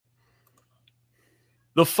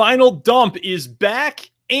The Final Dump is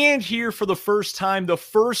back and here for the first time, the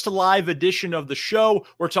first live edition of the show.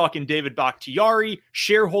 We're talking David Bakhtiari,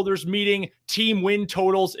 shareholders meeting, team win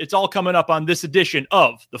totals. It's all coming up on this edition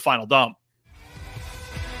of The Final Dump.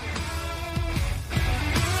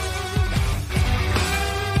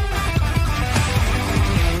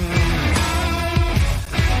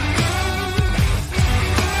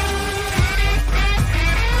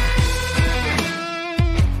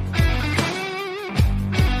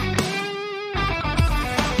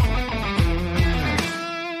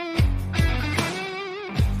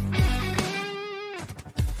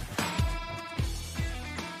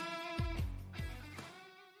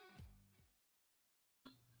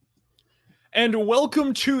 And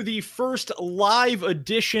welcome to the first live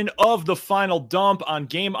edition of The Final Dump on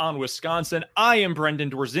Game On Wisconsin. I am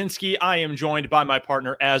Brendan Dworzinski. I am joined by my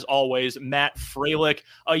partner, as always, Matt Froelich.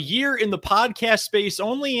 A year in the podcast space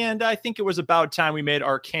only, and I think it was about time we made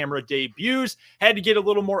our camera debuts. Had to get a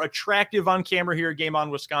little more attractive on camera here at Game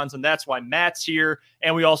On Wisconsin. That's why Matt's here.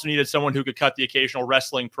 And we also needed someone who could cut the occasional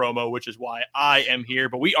wrestling promo, which is why I am here.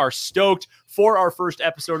 But we are stoked for our first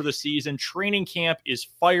episode of the season. Training camp is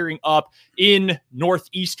firing up in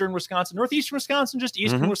northeastern Wisconsin. Northeastern Wisconsin, just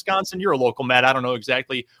eastern Wisconsin. You're a local, Matt. I don't know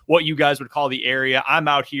exactly what you guys would call the area. I'm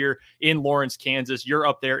out here in Lawrence, Kansas. You're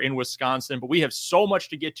up there in Wisconsin. But we have so much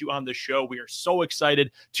to get to on this show. We are so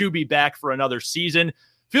excited to be back for another season.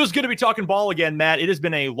 Feels good to be talking ball again, Matt. It has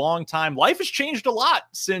been a long time. Life has changed a lot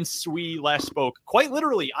since we last spoke. Quite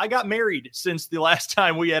literally, I got married since the last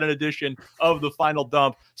time we had an edition of The Final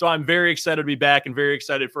Dump. So I'm very excited to be back and very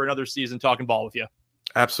excited for another season talking ball with you.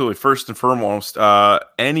 Absolutely. First and foremost,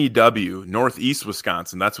 NEW, Northeast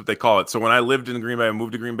Wisconsin. That's what they call it. So when I lived in Green Bay, I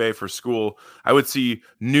moved to Green Bay for school, I would see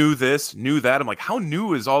new this, new that. I'm like, how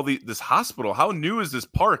new is this hospital? How new is this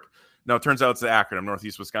park? No, it turns out it's the acronym,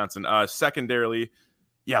 Northeast Wisconsin. Secondarily,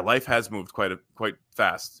 yeah, life has moved quite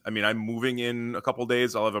fast. I mean, I'm moving in a couple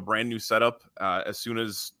days. I'll have a brand new setup as soon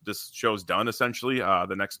as this show's done, essentially.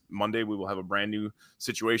 The next Monday, we will have a brand new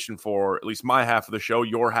situation for at least my half of the show.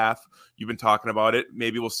 Your half, you've been talking about it.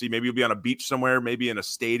 Maybe we'll see. Maybe you'll be on a beach somewhere, maybe in a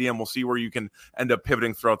stadium. We'll see where you can end up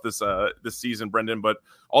pivoting throughout this season, Brendan. But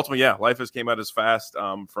ultimately, yeah, life has came out as fast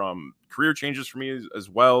from career changes for me as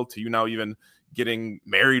well to you now even getting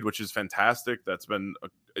married, which is fantastic. That's been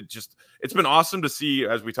it's been awesome to see,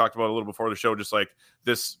 as we talked about a little before the show, just like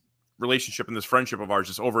this relationship and this friendship of ours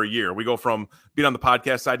just over a year. We go from being on the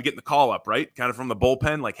podcast side to getting the call up, right? Kind of from the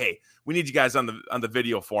bullpen, like, hey, we need you guys on the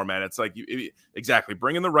video format. It's like exactly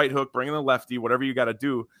bring in the right hook, bring in the lefty, whatever you got to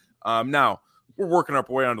do. Now we're working our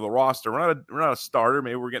way onto the roster. We're not a starter.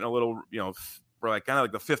 Maybe we're getting a little, we're like kind of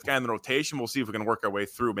like the fifth guy in the rotation. We'll see if we can work our way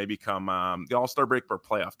through. Maybe come the All-Star break or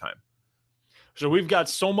playoff time. So we've got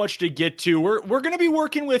so much to get to. We're going to be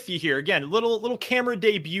working with you here. Again, little camera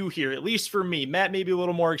debut here, at least for me. Matt may be a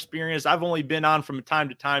little more experienced. I've only been on from time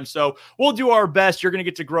to time, so we'll do our best. You're going to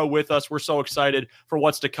get to grow with us. We're so excited for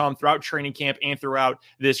what's to come throughout training camp and throughout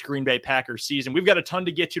this Green Bay Packers season. We've got a ton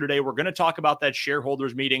to get to today. We're going to talk about that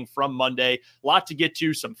shareholders meeting from Monday. A lot to get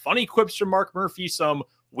to, some funny quips from Mark Murphy, some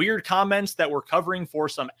weird comments that we're covering for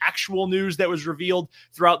some actual news that was revealed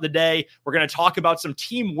throughout the day. We're going to talk about some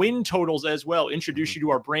team win totals as well, introduce you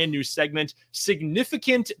to our brand new segment,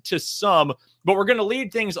 significant to some, but we're going to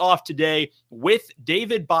lead things off today with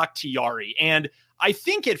David Bakhtiari. And I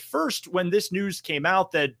think at first when this news came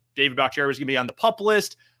out that David Bakhtiari was going to be on the PUP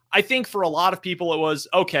list, I think for a lot of people it was,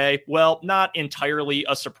 okay, well, not entirely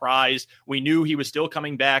a surprise. We knew he was still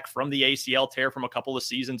coming back from the ACL tear from a couple of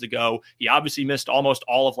seasons ago. He obviously missed almost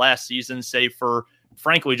all of last season, save for,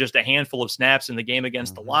 frankly, just a handful of snaps in the game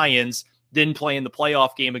against the Lions. Didn't play in the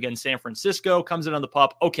playoff game against San Francisco, comes in on the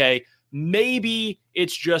PUP. Okay, maybe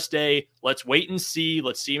it's just let's wait and see.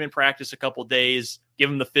 Let's see him in practice a couple days, give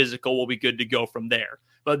him the physical. We'll be good to go from there.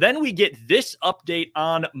 But then we get this update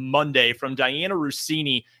on Monday from Diana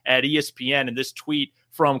Russini at ESPN and this tweet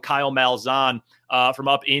from Kyle Malzahn from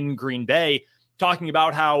up in Green Bay talking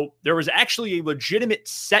about how there was actually a legitimate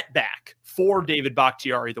setback for David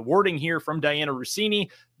Bakhtiari. The wording here from Diana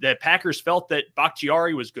Russini, the Packers felt that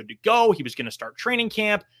Bakhtiari was good to go. He was going to start training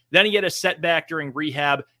camp. Then he had a setback during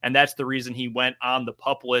rehab, and that's the reason he went on the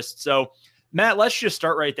PUP list. So Matt, let's just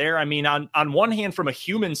start right there. I mean, on one hand, from a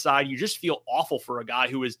human side, you just feel awful for a guy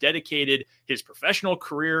who has dedicated his professional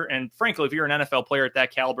career and, frankly, if you're an NFL player at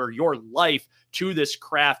that caliber, your life to this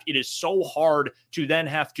craft. It is so hard to then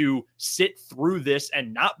have to sit through this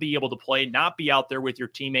and not be able to play, not be out there with your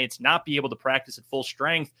teammates, not be able to practice at full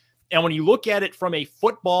strength. And when you look at it from a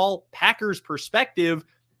football Packers perspective,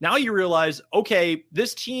 Now you realize, okay,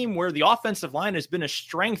 this team where the offensive line has been a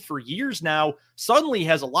strength for years now suddenly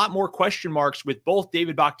has a lot more question marks with both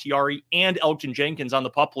David Bakhtiari and Elgton Jenkins on the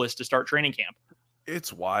PUP list to start training camp.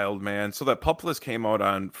 It's wild, man. So that PUP list came out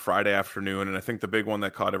on Friday afternoon, and I think the big one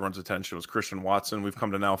that caught everyone's attention was Christian Watson. We've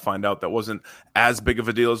come to now find out that wasn't as big of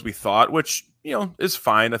a deal as we thought, which, is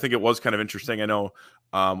fine. I think it was kind of interesting. I know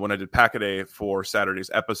when I did Pack-A-Day for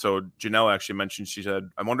Saturday's episode, Janelle actually mentioned, she said,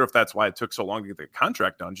 I wonder if that's why it took so long to get the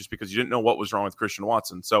contract done, just because you didn't know what was wrong with Christian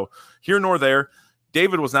Watson. So here nor there,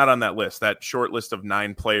 David was not on that list, that short list of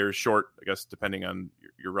 9 players, short, I guess, depending on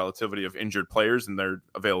your relativity of injured players and their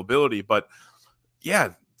availability. But yeah,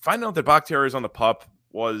 finding out that Bakhtiari is on the PUP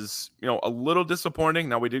was, a little disappointing.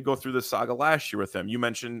 Now, we did go through the saga last year with him. You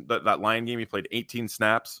mentioned that Lion game, he played 18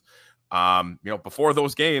 snaps. Before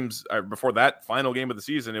those games, before that final game of the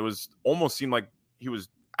season, it was almost seemed like he was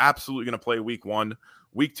absolutely going to play week 1.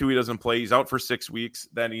 Week 2, he doesn't play. He's out for 6 weeks.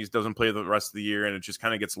 Then he doesn't play the rest of the year, and it just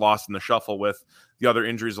kind of gets lost in the shuffle with the other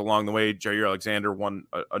injuries along the way. Jair Alexander,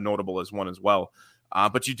 a notable as one as well.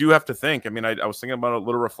 But you do have to think. I mean, I was thinking about a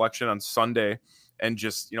little reflection on Sunday, and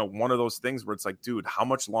just, one of those things where it's like, dude, how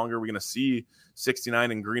much longer are we going to see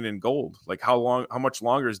 69 in green and gold? Like, how much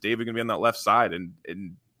longer is David going to be on that left side and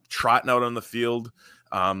trotting out on the field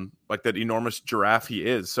like that enormous giraffe he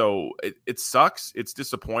is? So it sucks. It's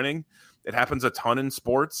disappointing. It happens a ton in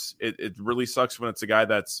sports. It really sucks when it's a guy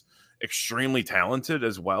that's extremely talented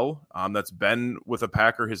as well, that's been with a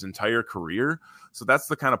Packer his entire career. So that's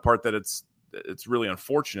the kind of part that it's really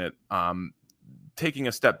unfortunate. Taking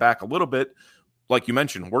a step back a little bit, like you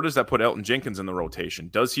mentioned, where does that put Elgton Jenkins in the rotation?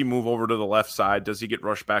 Does he move over to the left side? Does he get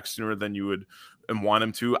rushed back sooner than you would want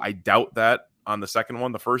him to? I doubt that on the second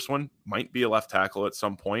one. The first one might be a left tackle at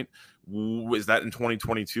some point. Is that in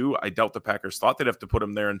 2022? I doubt the Packers thought they'd have to put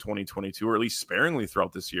him there in 2022, or at least sparingly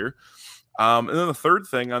throughout this year. And then the third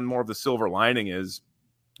thing on more of the silver lining is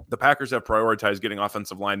the Packers have prioritized getting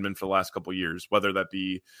offensive linemen for the last couple of years, whether that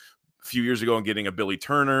be a few years ago and getting a Billy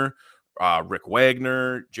Turner, Rick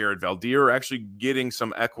Wagner, Jared Valdir, actually getting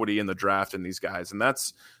some equity in the draft in these guys. And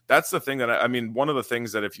that's the thing that I mean, one of the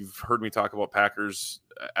things that if you've heard me talk about Packers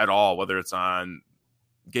at all, whether it's on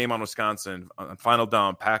Game on Wisconsin, on Final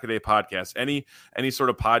Down, Pack-A-Day podcast, any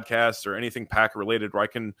sort of podcast or anything Packer related where I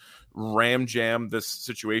can ram jam this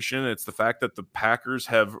situation, it's the fact that the Packers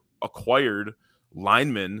have acquired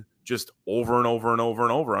linemen just over and over and over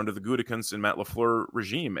and over under the Gutekunst and Matt LaFleur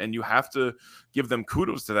regime. And you have to give them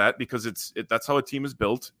kudos to that, because that's how a team is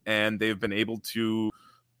built. And they've been able to,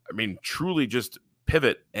 truly just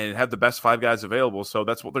pivot and have the best 5 guys available. So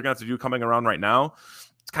that's what they're going to have to do coming around right now.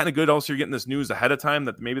 It's kind of good also you're getting this news ahead of time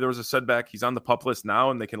that maybe there was a setback. He's on the PUP list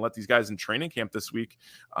now, and they can let these guys in training camp this week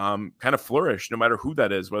kind of flourish, no matter who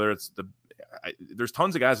that is, whether it's there's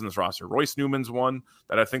tons of guys in this roster. Royce Newman's one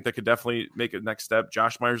that I think that could definitely make a next step.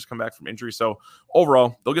 Josh Myers come back from injury. So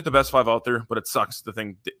overall, they'll get the best 5 out there, but it sucks to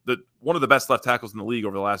think that one of the best left tackles in the league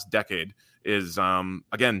over the last decade is,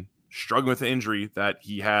 again, struggling with the injury that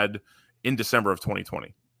he had in December of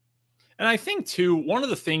 2020. And I think, too, one of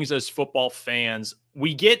the things as football fans,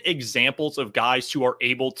 we get examples of guys who are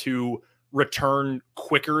able to return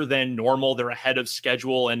quicker than normal. They're ahead of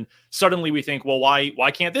schedule. And suddenly we think, well, why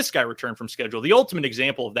can't this guy return from schedule? The ultimate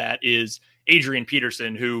example of that is Adrian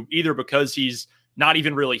Peterson, who either because he's not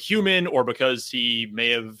even really human or because he may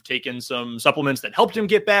have taken some supplements that helped him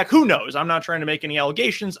get back. Who knows? I'm not trying to make any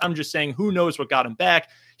allegations. I'm just saying who knows what got him back.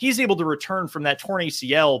 He's able to return from that torn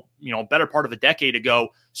ACL, better part of a decade ago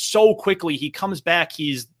so quickly. He comes back.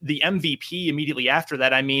 He's the MVP immediately after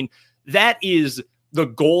that. That is the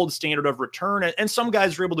gold standard of return. And some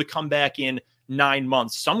guys are able to come back in 9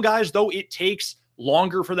 months. Some guys, though, it takes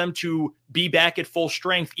longer for them to be back at full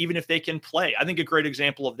strength, even if they can play. I think a great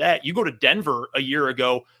example of that, you go to Denver a year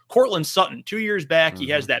ago, Cortland Sutton, 2 years back, he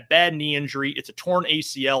has that bad knee injury. It's a torn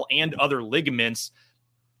ACL and other ligaments.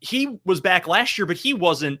 He was back last year, but he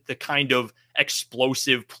wasn't the kind of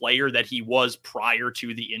explosive player that he was prior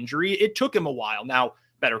to the injury. It took him a while. Now,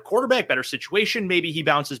 better quarterback, better situation. Maybe he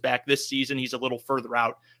bounces back this season. He's a little further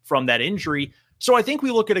out from that injury. So I think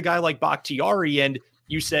we look at a guy like Bakhtiari and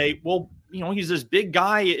you say, well, he's this big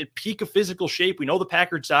guy at peak of physical shape. We know the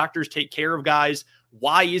Packers doctors take care of guys.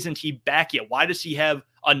 Why isn't he back yet? Why does he have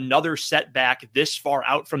another setback this far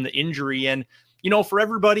out from the injury? And, for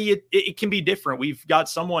everybody, it can be different. We've got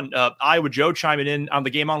someone, Iowa Joe, chiming in on the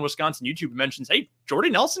Game on Wisconsin YouTube, mentions, hey, Jordy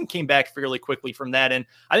Nelson came back fairly quickly from that. And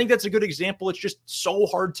I think that's a good example. It's just so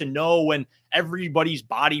hard to know when everybody's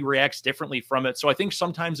body reacts differently from it. So I think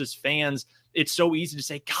sometimes as fans, it's so easy to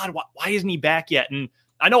say, God, why isn't he back yet? And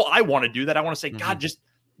I know I want to do that. I want to say, God, just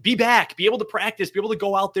be back, be able to practice, be able to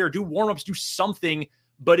go out there, do warmups, do something.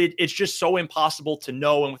 but it's just so impossible to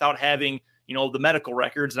know. And without having, the medical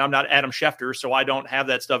records, and I'm not Adam Schefter, so I don't have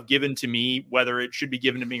that stuff given to me, whether it should be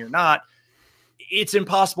given to me or not, it's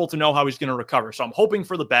impossible to know how he's going to recover. So I'm hoping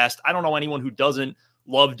for the best. I don't know anyone who doesn't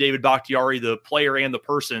love David Bakhtiari, the player and the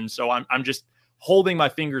person. So I'm just holding my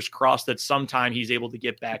fingers crossed that sometime he's able to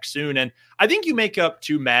get back soon. And I think you make up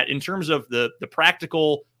to Matt in terms of the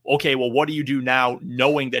practical, okay, well, what do you do now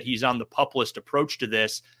knowing that he's on the PUP list approach to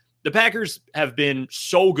this? The Packers have been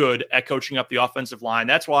so good at coaching up the offensive line.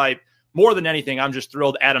 That's why, more than anything, I'm just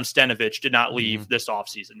thrilled Adam Stenavich did not leave this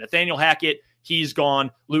offseason. Nathaniel Hackett, he's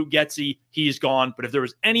gone. Luke Getsy, he's gone. But if there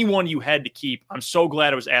was anyone you had to keep, I'm so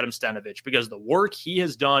glad it was Adam Stenavich, because the work he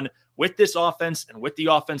has done with this offense and with the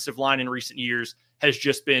offensive line in recent years has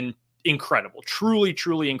just been incredible. Truly,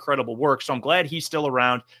 truly incredible work. So I'm glad he's still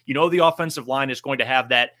around. The offensive line is going to have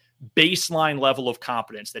that baseline level of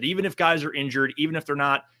competence that even if guys are injured, even if they're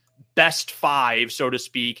not best five, so to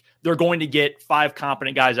speak, they're going to get 5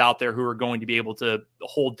 competent guys out there who are going to be able to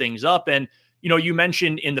hold things up. And, you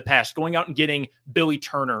mentioned in the past going out and getting Billy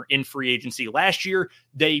Turner in free agency. Last year,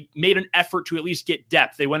 they made an effort to at least get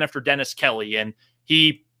depth. They went after Dennis Kelly, and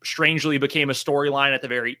he strangely became a storyline at the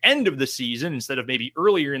very end of the season instead of maybe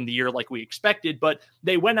earlier in the year like we expected, but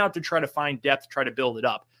they went out to try to find depth, try to build it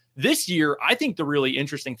up. This year, I think the really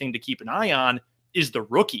interesting thing to keep an eye on is the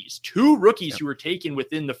rookies. 2 rookies who were taken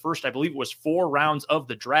within the first, I believe it was 4 rounds of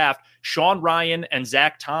the draft, Sean Ryan and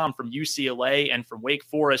Zach Tom from UCLA and from Wake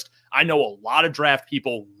Forest. I know a lot of draft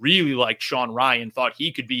people really liked Sean Ryan, thought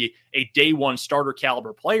he could be a day one starter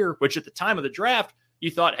caliber player, which at the time of the draft,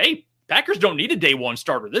 you thought, hey, Packers don't need a day one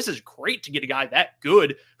starter. This is great to get a guy that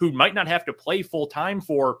good who might not have to play full time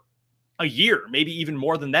for a year, maybe even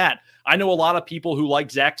more than that. I know a lot of people who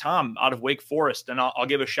like Zach Tom out of Wake Forest, and I'll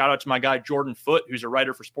give a shout out to my guy Jordan Foote, who's a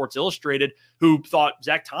writer for Sports Illustrated, who thought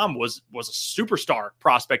Zach Tom was a superstar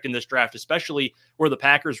prospect in this draft, especially where the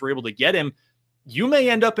Packers were able to get him. You may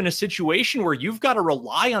end up in a situation where you've got to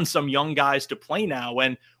rely on some young guys to play now.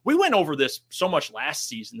 And we went over this so much last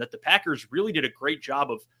season that the Packers really did a great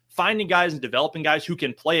job of finding guys and developing guys who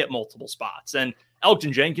can play at multiple spots. And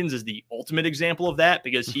Elgton Jenkins is the ultimate example of that,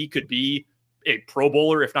 because he could be a Pro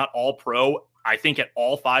Bowler, if not all pro, I think at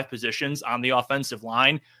all 5 positions on the offensive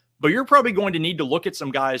line. But you're probably going to need to look at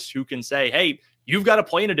some guys who can say, hey, you've got to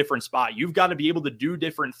play in a different spot. You've got to be able to do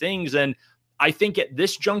different things. And I think at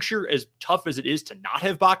this juncture, as tough as it is to not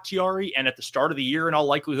have Bakhtiari, and at the start of the year, in all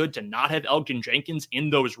likelihood, to not have Elgton Jenkins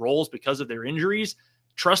in those roles because of their injuries,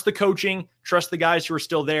 trust the coaching, trust the guys who are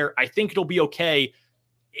still there. I think it'll be okay.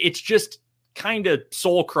 It's just kind of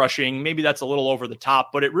soul crushing. Maybe that's a little over the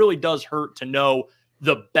top, but it really does hurt to know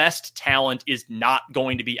the best talent is not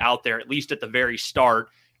going to be out there, at least at the very start.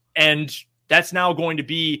 And that's now going to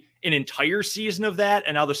be an entire season of that,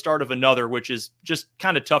 and now the start of another, which is just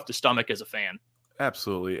kind of tough to stomach as a fan.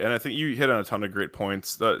 Absolutely. And I think you hit on a ton of great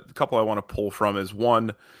points. The couple I want to pull from is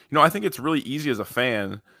one, I think it's really easy as a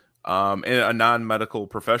fan and a non-medical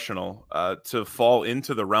professional to fall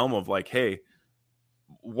into the realm of like, hey,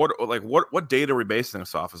 what data are we basing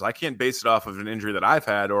this off? Is I can't base it off of an injury that I've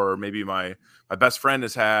had, or maybe my best friend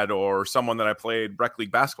has had, or someone that I played rec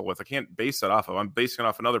league basketball with. I can't base that off of. I'm basing it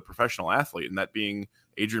off another professional athlete, and that being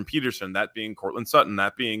Adrian Peterson, that being Cortland Sutton,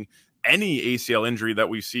 that being any ACL injury that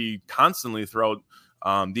we see constantly throughout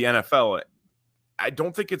the NFL. I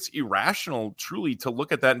don't think it's irrational truly to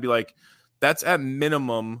look at that and be like, that's at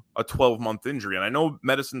minimum a 12-month injury. And I know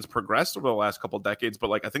medicine's progressed over the last couple of decades, but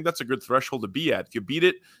like, I think that's a good threshold to be at. If you beat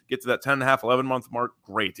it, get to that 10.5, 11-month mark,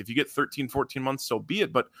 great. If you get 13, 14 months, so be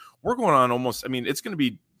it. But we're going on almost, it's going to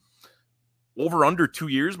be under 2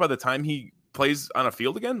 years by the time he plays on a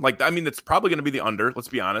field again. Like, it's probably going to be the under, let's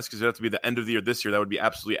be honest, because it have to be the end of the year this year. That would be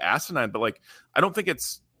absolutely asinine. But like, I don't think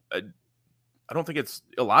it's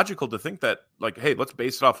illogical to think that like, hey, let's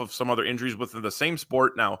base it off of some other injuries within the same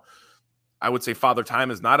sport. Now, I would say Father Time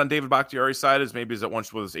is not on David Bakhtiari's side as maybe as it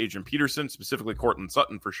once was Adrian Peterson, specifically Cortland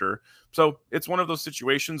Sutton for sure. So it's one of those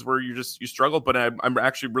situations where you struggle, but I'm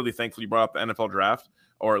actually really thankful you brought up the NFL draft,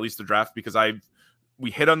 or at least the draft, because we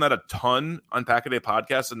hit on that a ton on Pack a Day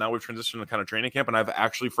podcast, and now we've transitioned to kind of training camp, and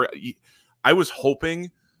I was hoping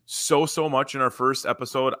so much in our first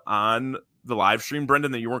episode on the live stream,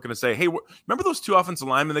 Brendan, that you weren't going to say, hey, remember those 2 offensive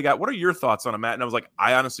linemen they got? What are your thoughts on them, Matt? And I was like,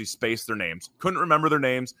 I honestly spaced their names. Couldn't remember their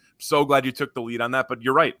names. So glad you took the lead on that. But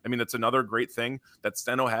you're right. It's another great thing that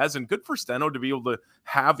Steno has, and good for Steno to be able to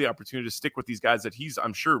have the opportunity to stick with these guys that he's,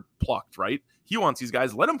 I'm sure, plucked, right? He wants these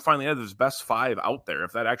guys. Let him finally have his best 5 out there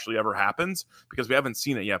if that actually ever happens, because we haven't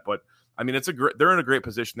seen it yet. But they're in a great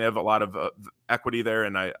position. They have a lot of equity there,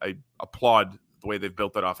 and I applaud the way they've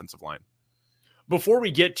built that offensive line. Before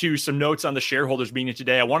we get to some notes on the shareholders meeting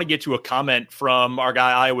today, I want to get to a comment from our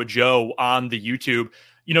guy Iowa Joe on the YouTube.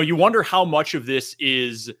 You wonder how much of this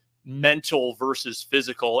is mental versus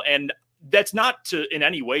physical. And that's not to in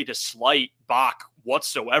any way to slight Bach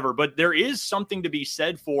whatsoever, but there is something to be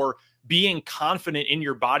said for being confident in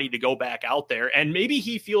your body to go back out there. And maybe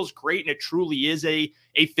he feels great and it truly is a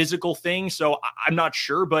physical thing. So I'm not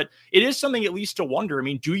sure, but it is something at least to wonder. I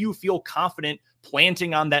mean, do you feel confident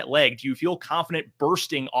planting on that leg? Do you feel confident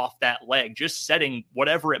bursting off that leg, just setting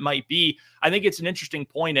whatever it might be? I think it's an interesting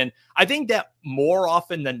point. And I think that more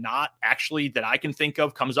often than not, actually, that I can think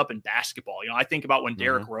of comes up in basketball. I think about when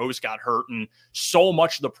Derrick Rose got hurt and so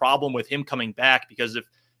much of the problem with him coming back, because if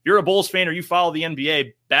you're a Bulls fan or you follow the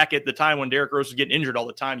NBA back at the time when Derrick Rose was getting injured all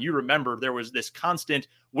the time, you remember there was this constant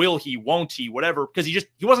will he, won't he, whatever, because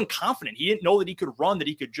he wasn't confident. He didn't know that he could run, that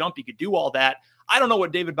he could jump, he could do all that. I don't know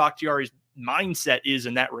what David Bakhtiari's mindset is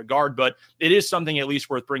in that regard, but it is something at least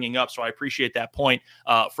worth bringing up. So I appreciate that point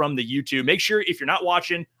from the YouTube. Make sure if you're not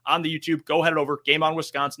watching on the YouTube, go head over Game On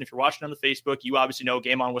Wisconsin. If you're watching on the Facebook, you obviously know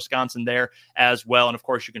Game On Wisconsin there as well. And of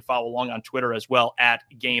course, you can follow along on Twitter as well at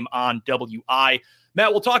Game On WI.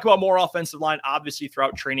 Matt, we'll talk about more offensive line, obviously,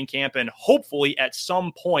 throughout training camp, and hopefully at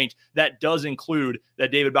some point that does include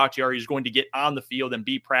that David Bakhtiari is going to get on the field and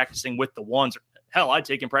be practicing with the ones. Hell, I'd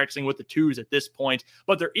take him practicing with the twos at this point.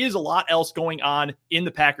 But there is a lot else going on in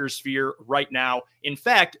the Packers sphere right now. In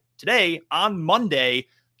fact, today, on Monday,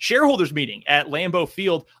 shareholders meeting at Lambeau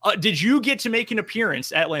Field. Did you get to make an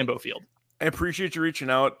appearance at Lambeau Field? I appreciate you reaching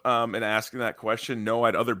out and asking that question. No, I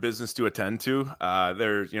had other business to attend to.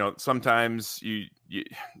 Sometimes you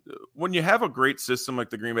when you have a great system like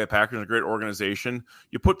the Green Bay Packers and a great organization,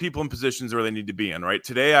 you put people in positions where they need to be in, right?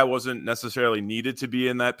 Today, I wasn't necessarily needed to be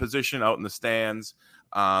in that position out in the stands.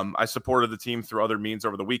 I supported the team through other means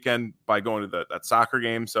over the weekend by going to that soccer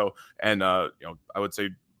game. So, and I would say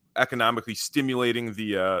economically stimulating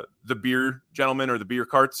the beer gentlemen or the beer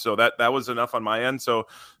carts. So that was enough on my end. So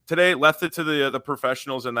today left it to the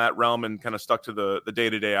professionals in that realm and kind of stuck to the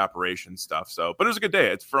day-to-day operation stuff. So, but it was a good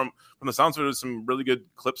day. It's from the sounds of it, was some really good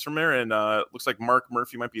clips from there. And looks like Mark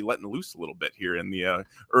Murphy might be letting loose a little bit here in the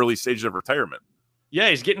early stages of retirement. Yeah,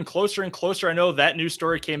 he's getting closer and closer. I know that news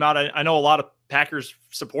story came out. I know a lot of Packers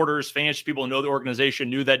supporters, fans, people who know the organization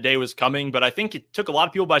knew that day was coming, but I think it took a lot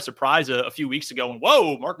of people by surprise a few weeks ago. And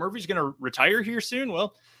whoa, Mark Murphy's going to retire here soon.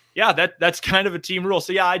 Well, yeah, that's kind of a team rule.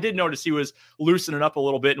 So yeah, I did notice he was loosening up a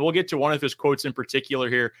little bit, and we'll get to one of his quotes in particular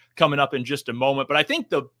here coming up in just a moment. But I think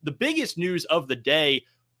the biggest news of the day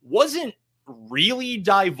wasn't really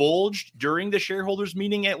divulged during the shareholders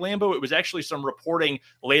meeting at Lambeau. It was actually some reporting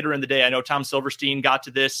later in the day. I know Tom Silverstein got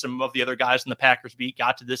to this. Some of the other guys in the Packers beat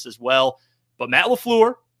got to this as well. But Matt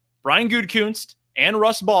LaFleur, Brian Gutekunst, and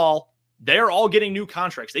Russ Ball, they're all getting new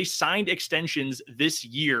contracts. They signed extensions this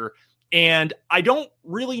year. And I don't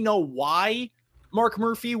really know why Mark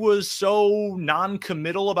Murphy was so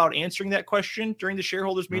non-committal about answering that question during the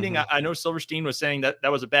shareholders meeting. I know Silverstein was saying that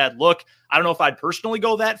was a bad look. I don't know if I'd personally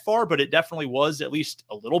go that far, but it definitely was at least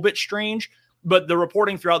a little bit strange. But the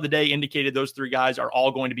reporting throughout the day indicated those three guys are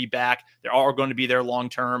all going to be back. They're all going to be there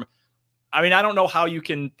long-term. I mean, I don't know how you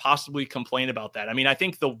can possibly complain about that. I mean, I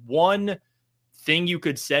think the one thing you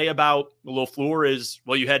could say about LaFleur is,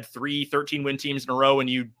 well, you had 3 13-win teams in a row and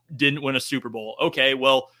you didn't win a Super Bowl. Okay,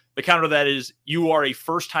 well, the counter to that is you are a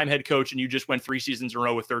first-time head coach and you just went 3 seasons in a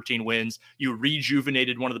row with 13 wins. You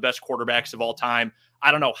rejuvenated one of the best quarterbacks of all time.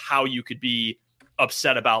 I don't know how you could be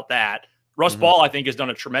upset about that. Russ Ball, I think, has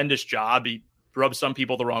done a tremendous job. He rubs some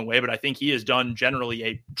people the wrong way, but I think he has done generally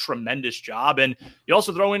a tremendous job. And you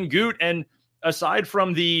also throw in Goot, and aside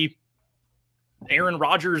from the Aaron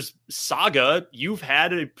Rodgers saga, you've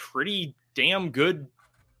had a pretty damn good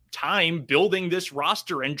time building this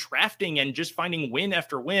roster and drafting and just finding win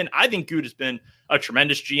after win. I think Goot has been a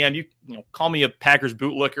tremendous GM. You know, call me a Packers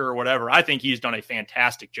bootlicker or whatever. I think he's done a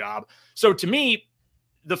fantastic job. So to me,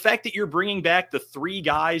 the fact that you're bringing back the 3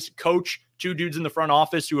 guys, coach, 2 dudes in the front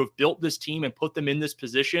office who have built this team and put them in this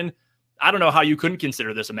position, I don't know how you couldn't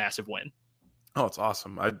consider this a massive win. Oh, it's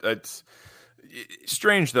awesome. It's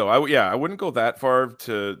strange though. I wouldn't go that far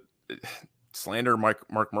to slander Mark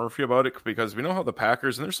Murphy about it, because we know how the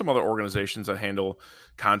Packers, and there's some other organizations that handle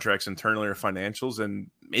contracts internally or financials,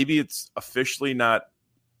 and maybe it's officially not,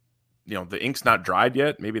 the ink's not dried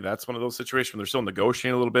yet. Maybe that's one of those situations when they're still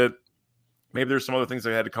negotiating a little bit. Maybe there's some other things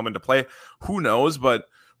that had to come into play. Who knows? But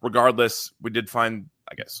regardless, we did find,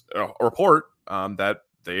 I guess, a report that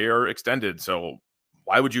they are extended. So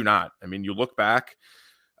why would you not? I mean, you look back,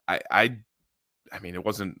 I mean, it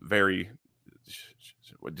wasn't very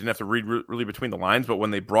didn't have to read really between the lines, but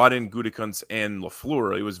when they brought in Gutekunst and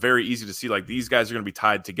LaFleur, it was very easy to see like these guys are going to be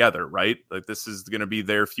tied together, right? Like this is going to be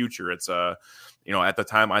their future. It's at the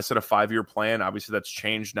time I said a 5-year plan. Obviously that's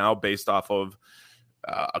changed now based off of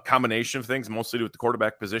a combination of things, mostly to do with the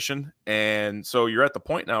quarterback position. And so you're at the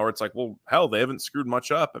point now where it's like, well, hell, they haven't screwed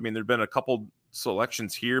much up. I mean, there've been a couple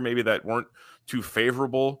selections here maybe that weren't too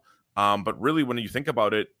favorable. But really, when you think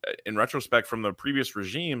about it in retrospect from the previous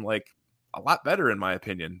regime, like a lot better, in my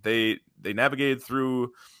opinion. They navigated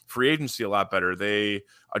through free agency a lot better. They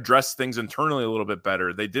addressed things internally a little bit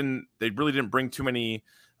better. They really didn't bring too many.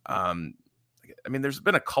 There's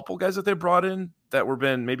been a couple guys that they brought in that were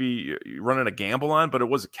been maybe running a gamble on, but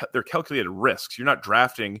they're calculated risks. You're not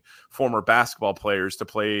drafting former basketball players to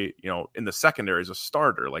play, in the secondary as a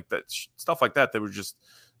starter, like that stuff like that. They were just,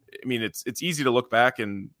 it's easy to look back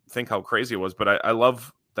and think how crazy it was, but I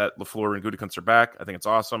love that LaFleur and Gutekunst are back. I think it's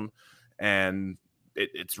awesome. And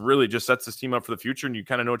it's really just sets this team up for the future, and you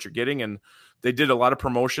kind of know what you're getting. And they did a lot of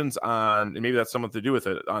promotions and maybe that's something to do with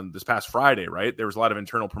it on this past Friday, right? There was a lot of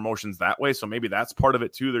internal promotions that way. So maybe that's part of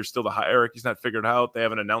it too. There's still the hierarchy's not figured out. They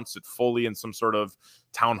haven't announced it fully in some sort of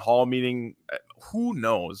town hall meeting. Who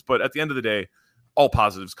knows? But at the end of the day, all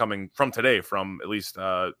positives coming from today, from at least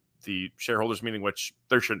the shareholders meeting, which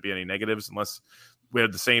there shouldn't be any negatives unless we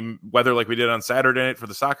had the same weather like we did on Saturday night for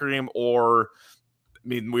the soccer game, or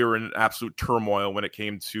we were in absolute turmoil when it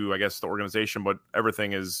came to, I guess, the organization, but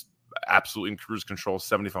everything is absolutely in cruise control,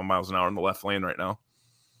 75 miles an hour in the left lane right now.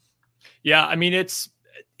 Yeah,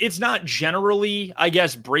 it's not generally, I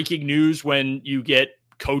guess, breaking news when you get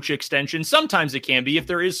coach extension. Sometimes it can be if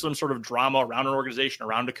there is some sort of drama around an organization,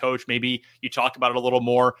 around a coach, maybe you talk about it a little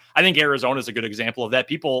more. I think Arizona is a good example of that.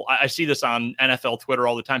 People, I see this on NFL Twitter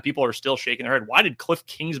all the time. People are still shaking their head. Why did Cliff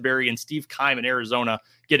Kingsbury and Steve Keim in Arizona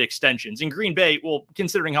get extensions? In Green Bay, well,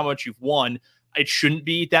 considering how much you've won, it shouldn't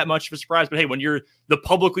be that much of a surprise. But hey, when you're the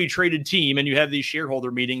publicly traded team and you have these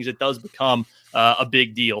shareholder meetings, it does become a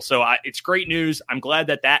big deal. So it's great news. I'm glad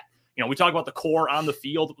that we talk about the core on the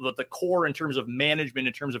field, but the core in terms of management,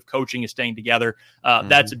 in terms of coaching, is staying together.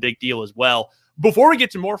 That's a big deal as well. Before we get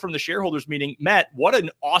to more from the shareholders meeting, Matt, what an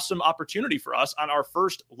awesome opportunity for us on our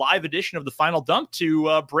first live edition of the Final Dump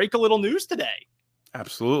to break a little news today.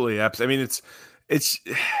 Absolutely. It's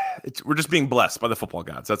we're just being blessed by the football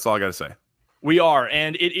gods. That's all I got to say. We are.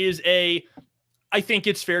 And it is I think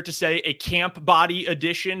it's fair to say a camp body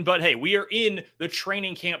edition, but hey, we are in the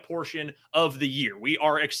training camp portion of the year. We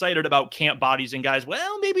are excited about camp bodies and guys,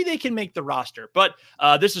 well, maybe they can make the roster. But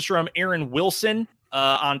this is from Aaron Wilson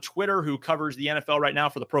on Twitter, who covers the NFL right now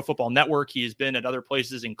for the Pro Football Network. He has been at other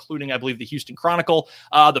places, including, I believe, the Houston Chronicle.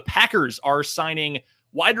 The Packers are signing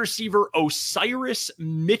wide receiver Osiris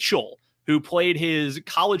Mitchell, who played his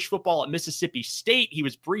college football at Mississippi State. He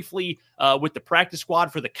was briefly with the practice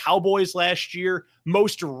squad for the Cowboys last year.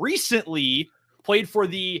 Most recently played for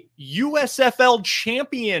the USFL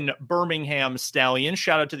champion Birmingham Stallions.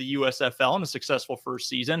 Shout out to the USFL and a successful first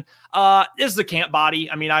season. Is the camp body.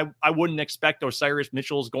 I wouldn't expect Osiris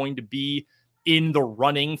Mitchell is going to be in the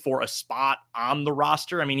running for a spot on the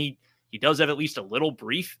roster. He does have at least a little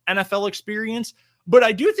brief NFL experience. But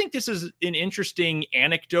I do think this is an interesting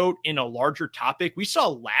anecdote in a larger topic. We saw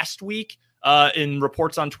last week in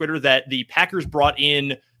reports on Twitter that the Packers brought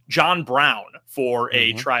in John Brown for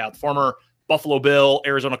a tryout, former Buffalo Bill,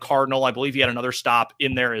 Arizona Cardinal. I believe he had another stop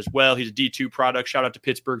in there as well. He's a D2 product. Shout out to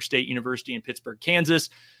Pittsburgh State University in Pittsburgh, Kansas.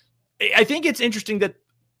 I think it's interesting that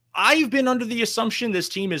I've been under the assumption this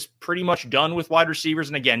team is pretty much done with wide receivers.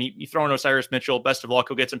 And again, you throw in Osiris Mitchell, best of luck.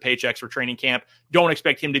 He'll get some paychecks for training camp. Don't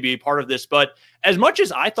expect him to be a part of this. But as much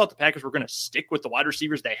as I thought the Packers were going to stick with the wide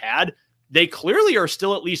receivers they had, they clearly are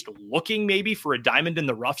still at least looking maybe for a diamond in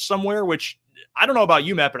the rough somewhere, which I don't know about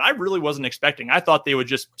you, Matt, but I really wasn't expecting. I thought they would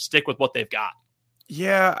just stick with what they've got.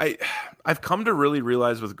 Yeah, I've come to really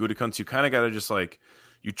realize with Gutekunst, you kind of got to just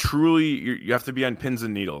you have to be on pins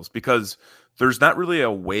and needles, because there's not really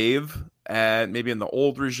a wave and maybe in the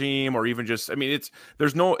old regime, or even just, it's a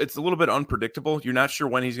little bit unpredictable. You're not sure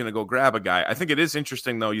when he's going to go grab a guy. I think it is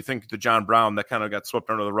interesting though. You think the John Brown that kind of got swept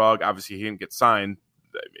under the rug. Obviously he didn't get signed,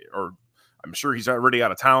 or I'm sure he's already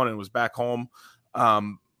out of town and was back home.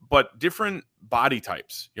 But different body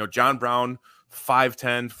types, John Brown,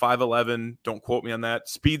 5'10", 5'11", don't quote me on that,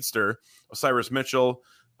 speedster. Osiris Mitchell,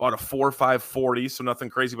 about a 4.5 40, so nothing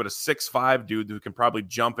crazy, but a 6'5" dude who can probably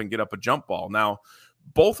jump and get up a jump ball. Now,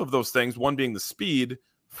 both of those things, one being the speed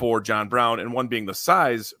for John Brown and one being the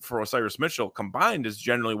size for Osiris Mitchell, combined is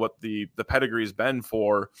generally what the pedigree has been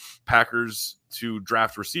for Packers to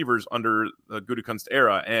draft receivers under the Gutekunst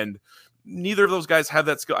era. And neither of those guys have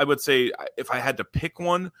that skill. I would say if I had to pick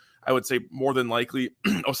one, I would say more than likely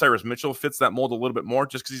Osiris Mitchell fits that mold a little bit more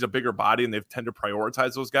just because he's a bigger body and they tend to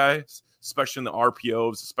prioritize those guys, especially in the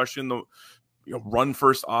RPOs, especially in the run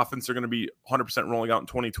first offense. They're going to be 100% rolling out in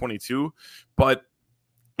 2022. But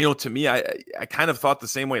to me, I kind of thought the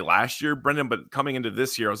same way last year, Brendan, but coming into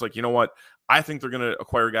this year, I was like, you know what? I think they're going to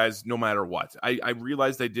acquire guys no matter what. I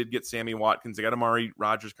realized they did get Sammy Watkins. They got Amari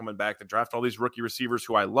Rodgers coming back. They draft all these rookie receivers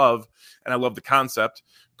who I love, and I love the concept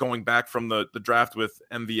going back from the draft with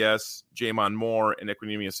MVS, Jamon Moore, and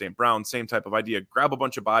Equanimeous St. Brown. Same type of idea. Grab a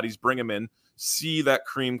bunch of bodies, bring them in, see that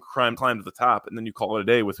cream climb to the top, and then you call it a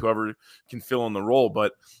day with whoever can fill in the role.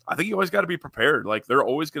 But I think you always got to be prepared. Like, they're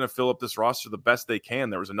always going to fill up this roster the best they can.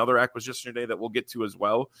 There was another acquisition today that we'll get to as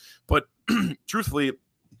well. But truthfully,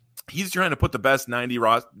 he's trying to put the best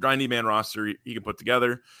 90-man roster he can put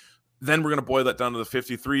together. Then we're going to boil that down to the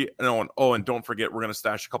 53. And don't forget, we're going to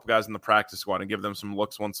stash a couple guys in the practice squad and give them some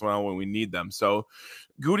looks once in a while when we need them. So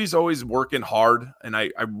Goody's always working hard, and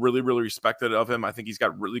I really, really respect it of him. I think he's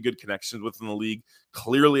got really good connections within the league.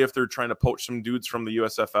 Clearly, if they're trying to poach some dudes from the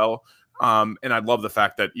USFL, and I love the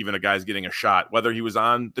fact that even a guy's getting a shot, whether he was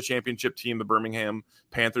on the championship team, the Birmingham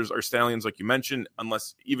Panthers or Stallions, like you mentioned,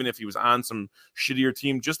 even if he was on some shittier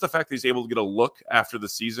team, just the fact that he's able to get a look after the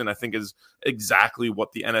season, I think is exactly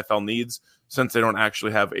what the NFL needs, since they don't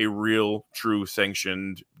actually have a real, true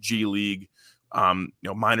sanctioned G League,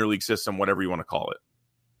 minor league system, whatever you want to call it.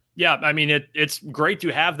 Yeah, I mean, it's great to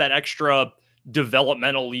have that extra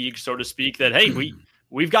developmental league, so to speak, that, hey,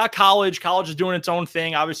 we've got college. College is doing its own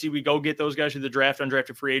thing. Obviously, we go get those guys through the draft,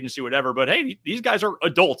 undrafted free agency, whatever. But, hey, these guys are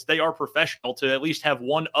adults. They are professional to at least have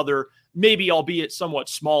one other, maybe albeit somewhat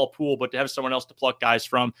small pool, but to have someone else to pluck guys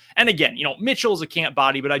from. And again, Mitchell's a camp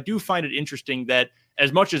body, but I do find it interesting that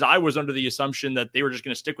as much as I was under the assumption that they were just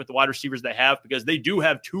going to stick with the wide receivers they have, because they do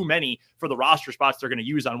have too many for the roster spots they're going to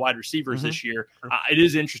use on wide receivers this year. It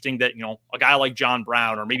is interesting that, a guy like John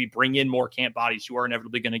Brown, or maybe bring in more camp bodies who are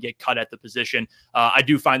inevitably going to get cut at the position. I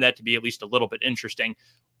do find that to be at least a little bit interesting.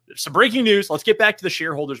 Some breaking news. Let's get back to the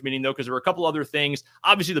shareholders meeting, though, because there were a couple other things.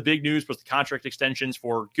 Obviously, the big news was the contract extensions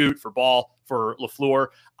for Goot, for Ball, for LaFleur.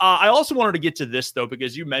 I also wanted to get to this, though,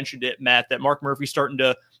 because you mentioned it, Matt, that Mark Murphy's starting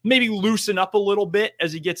to maybe loosen up a little bit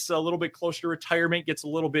as he gets a little bit closer to retirement, gets a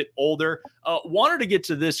little bit older. Wanted to get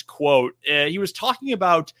to this quote. He was talking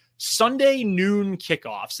about Sunday noon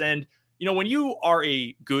kickoffs. And, when you are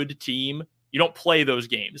a good team, you don't play those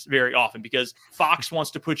games very often because Fox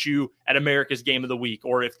wants to put you at America's Game of the Week.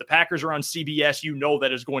 Or if the Packers are on CBS,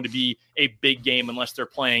 that is going to be a big game unless they're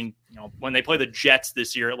playing, when they play the Jets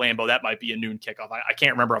this year at Lambeau, that might be a noon kickoff. I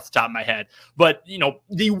can't remember off the top of my head. But,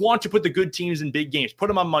 they want to put the good teams in big games. Put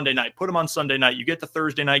them on Monday night. Put them on Sunday night. You get the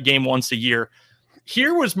Thursday night game once a year.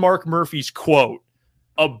 Here was Mark Murphy's quote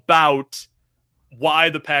about why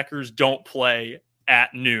the Packers don't play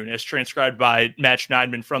at noon, as transcribed by Matt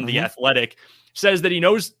Schneidman from The Athletic. Says that he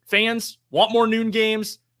knows fans want more noon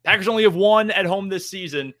games. Packers only have one at home this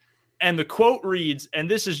season. And the quote reads, and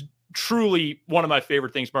this is truly one of my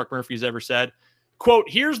favorite things Mark Murphy's ever said, quote,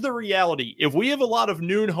 "Here's the reality. If we have a lot of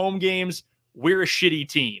noon home games, we're a shitty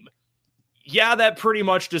team." Yeah, that pretty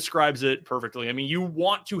much describes it perfectly. I mean, you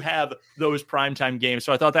want to have those primetime games.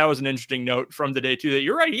 So I thought that was an interesting note from the day, too, that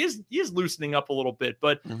you're right. He is loosening up a little bit.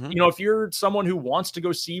 But, if you're someone who wants to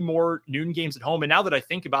go see more noon games at home, and now that I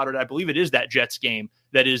think about it, I believe it is that Jets game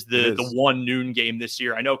that is the one noon game this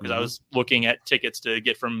year. I know because I was looking at tickets to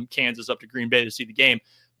get from Kansas up to Green Bay to see the game.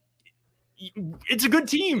 It's a good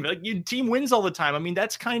team. Your team wins all the time. I mean,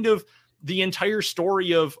 that's kind of the entire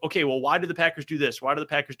story of, okay, well, why did the Packers do this? Why do the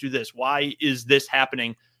Packers do this? Why is this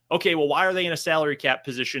happening? Okay, well, why are they in a salary cap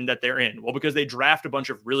position that they're in? Well, because they draft a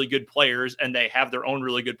bunch of really good players and they have their own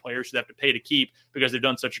really good players who they have to pay to keep because they've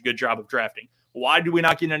done such a good job of drafting. Why do we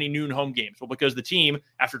not get any noon home games? Well, because the team,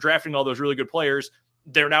 after drafting all those really good players,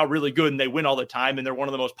 they're now really good and they win all the time. And they're one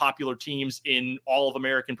of the most popular teams in all of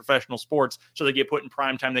American professional sports. So they get put in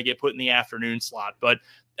prime time. They get put in the afternoon slot. But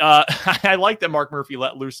I like that Mark Murphy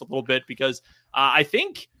let loose a little bit because I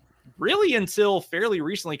think really until fairly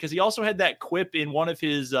recently, because he also had that quip in one of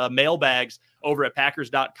his mailbags over at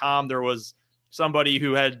Packers.com. There was somebody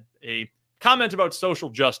who had a comment about social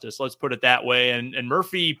justice. Let's put it that way. And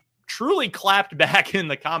Murphy truly clapped back in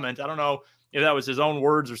the comment. I don't know if that was his own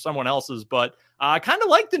words or someone else's, but I kind of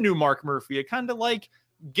like the new Mark Murphy. I kind of like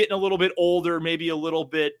getting a little bit older, maybe a little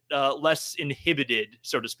bit less inhibited,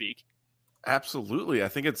 so to speak. Absolutely. I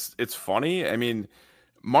think it's funny. I mean,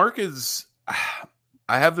 Mark is,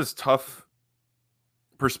 I have this tough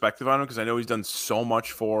perspective on him because I know he's done so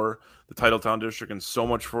much for the Titletown District and so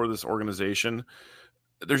much for this organization.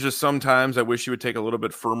 There's just sometimes I wish he would take a little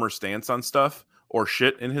bit firmer stance on stuff, or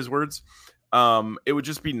shit in his words. It would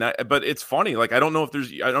just be nice, but it's funny. Like, I don't know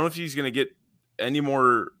if he's going to get any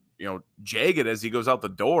more, jagged as he goes out the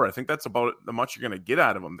door. I think that's about the much you're going to get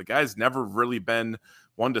out of him. The guy's never really been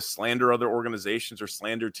one to slander other organizations or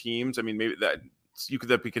slander teams. I mean, maybe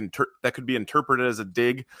that could be interpreted as a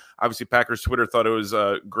dig. Obviously, Packers Twitter thought it was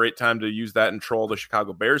a great time to use that and troll the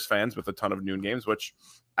Chicago Bears fans with a ton of noon games, which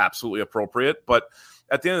absolutely appropriate. But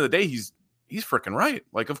at the end of the day, he's freaking right.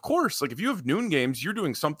 Like, of course, like if you have noon games, you're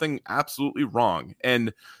doing something absolutely wrong. And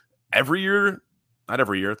not every year,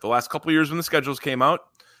 the last couple of years when the schedules came out,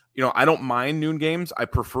 I don't mind noon games. I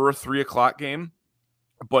prefer a 3:00 game.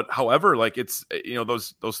 But however, like it's,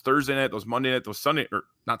 those Thursday night, those Monday night, those Sunday, or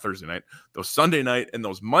not Thursday night, those Sunday night and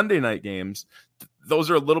those Monday night games,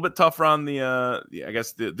 those are a little bit tougher on the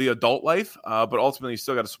adult life. But ultimately you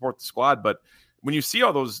still got to support the squad. But when you see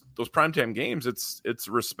all those primetime games, it's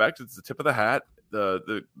respect. It's the tip of the hat.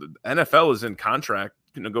 The NFL is in contract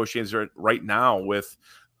negotiations right now with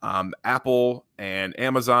Apple and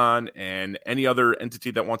Amazon and any other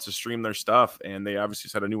entity that wants to stream their stuff. And they obviously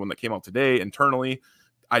just had a new one that came out today internally.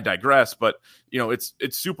 I digress, but it's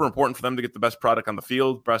super important for them to get the best product on the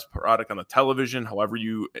field, best product on the television, however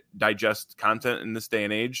you digest content in this day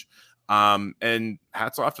and age. And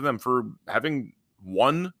hats off to them for having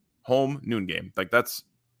one home noon game. Like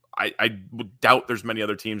I would doubt there's many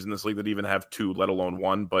other teams in this league that even have two, let alone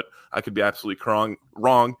one, but I could be absolutely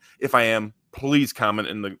wrong. If I am, please comment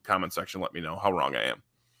in the comment section. Let me know how wrong I am.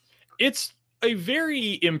 It's a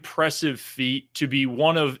very impressive feat to be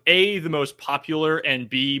one of A, the most popular, and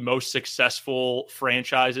B, most successful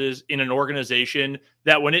franchises in an organization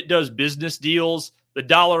that when it does business deals, the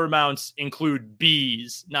dollar amounts include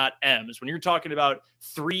B's, not M's. When you're talking about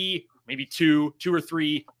maybe $2 or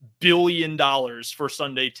 $3 billion for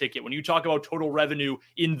Sunday Ticket, when you talk about total revenue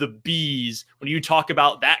in the B's, when you talk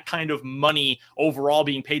about that kind of money overall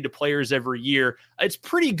being paid to players every year, it's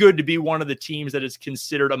pretty good to be one of the teams that is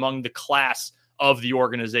considered among the class of the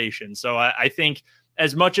organization. So I think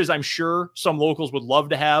as much as I'm sure some locals would love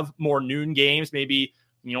to have more noon games, maybe,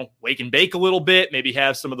 wake and bake a little bit, maybe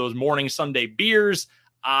have some of those morning Sunday beers,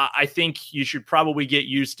 I think you should probably get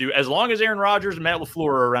used to, as long as Aaron Rodgers and Matt LaFleur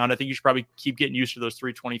are around, I think you should probably keep getting used to those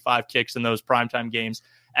 325 kicks in those primetime games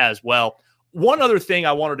as well. One other thing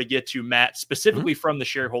I wanted to get to, Matt, specifically from the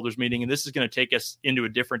shareholders meeting, and this is going to take us into a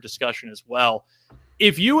different discussion as well.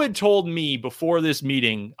 If you had told me before this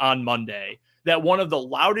meeting on Monday that one of the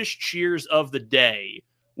loudest cheers of the day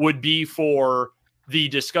would be for the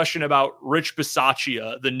discussion about Rich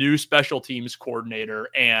Bisaccia, the new special teams coordinator,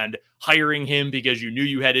 and hiring him because you knew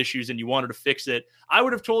you had issues and you wanted to fix it, I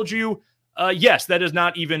would have told you, yes, that is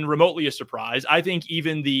not even remotely a surprise. I think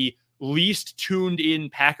even the least tuned in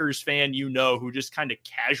Packers fan, who just kind of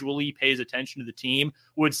casually pays attention to the team,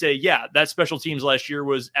 would say, yeah, that special teams last year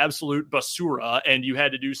was absolute basura and you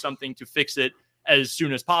had to do something to fix it as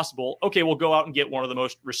soon as possible. Okay, we'll go out and get one of the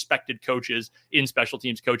most respected coaches in special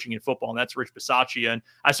teams coaching in football, and that's Rich Bisaccia. And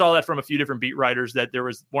I saw that from a few different beat writers, that there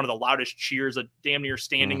was one of the loudest cheers, a damn near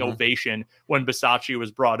standing ovation when Bisaccia was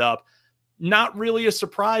brought up. Not really a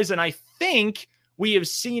surprise, and I think we have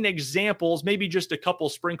seen examples, maybe just a couple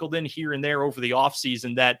sprinkled in here and there over the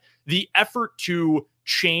offseason, that the effort to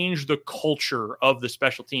change the culture of the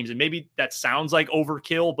special teams, and maybe that sounds like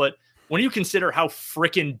overkill, but when you consider how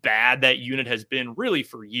freaking bad that unit has been really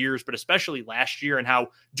for years, but especially last year, and how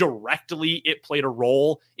directly it played a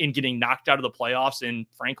role in getting knocked out of the playoffs in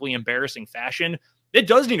frankly embarrassing fashion, it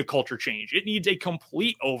does need a culture change. It needs a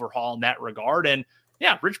complete overhaul in that regard. And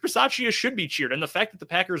yeah, Rich Bisaccia should be cheered. And the fact that the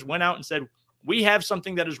Packers went out and said, we have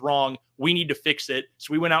something that is wrong, we need to fix it,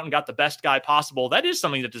 so we went out and got the best guy possible, that is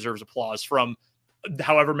something that deserves applause from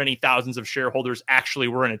however many thousands of shareholders actually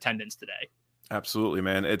were in attendance today. Absolutely,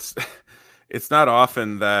 man. It's not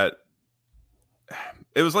often that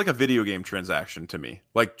it was like a video game transaction to me.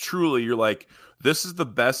 Like, truly, you're like, this is the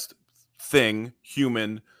best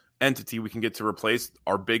human entity we can get to replace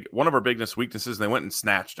one of our biggest weaknesses, and they went and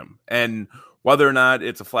snatched him. And whether or not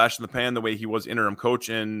it's a flash in the pan the way he was interim coach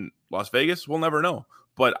in Las Vegas, we'll never know.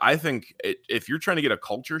 But I think if you're trying to get a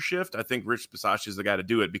culture shift, I think Rich Bisaccia is the guy to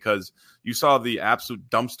do it, because you saw the absolute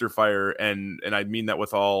dumpster fire, and I mean that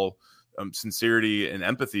with all sincerity and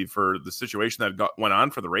empathy for the situation that went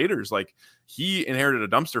on for the Raiders. Like, he inherited a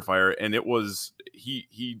dumpster fire, and it was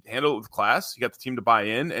he handled it with class. He got the team to buy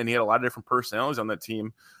in, and he had a lot of different personalities on that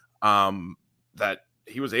team that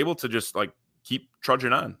he was able to just like keep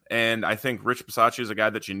trudging on. And I think Rich Bisaccia is a guy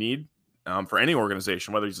that you need for any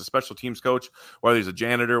organization, whether he's a special teams coach, whether he's a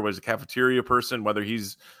janitor, whether he's a cafeteria person, whether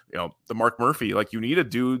he's the Mark Murphy. Like, you need a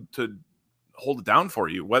dude to hold it down for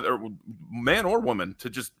you, whether man or woman,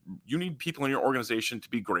 you need people in your organization to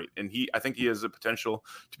be great. And I think he has the potential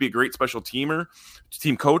to be a great special team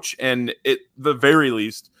coach, and at the very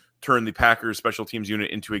least turn the Packers special teams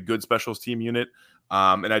unit into a good special team unit.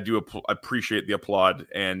 And I do appreciate the applaud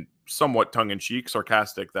and somewhat tongue-in-cheek,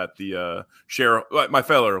 sarcastic that the my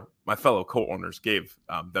fellow co-owners gave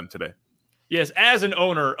them today. Yes, as an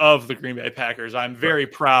owner of the Green Bay Packers, I'm very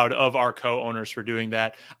proud of our co-owners for doing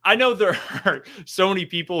that. I know there are so many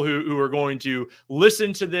people who are going to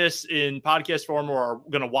listen to this in podcast form or are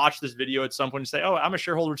going to watch this video at some point and say, oh, I'm a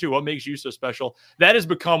shareholder too. What makes you so special? That has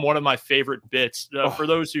become one of my favorite bits. For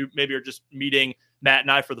those who maybe are just meeting Matt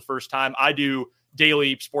and I for the first time, I do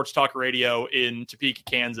daily sports talk radio in Topeka,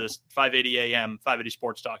 Kansas, 580 a.m., 580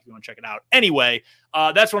 Sports Talk, if you want to check it out. Anyway,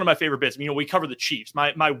 that's one of my favorite bits. We cover the Chiefs.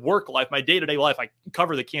 My work life, my day-to-day life, I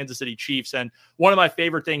cover the Kansas City Chiefs. And one of my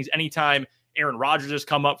favorite things, anytime Aaron Rodgers has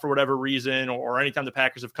come up for whatever reason, or anytime the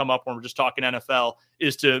Packers have come up when we're just talking NFL,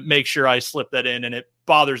 is to make sure I slip that in. And it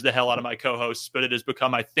bothers the hell out of my co-hosts, but it has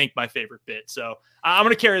become, I think, my favorite bit. So I'm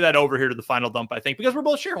going to carry that over here to the final dump, I think, because we're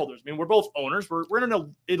both shareholders. We're both owners. We're in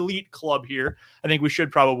an elite club here. I think we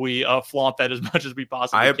should probably flaunt that as much as we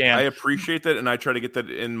possibly can. I appreciate that, and I try to get that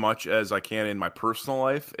in much as I can in my personal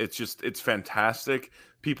life. It's fantastic.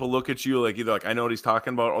 People look at you like either like, I know what he's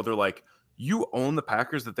talking about, or they're like, you own the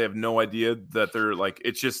Packers, that they have no idea that they're like,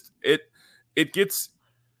 it's just, it gets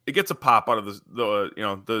a pop out of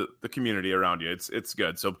the community around you. It's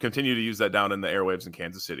good. So continue to use that down in the airwaves in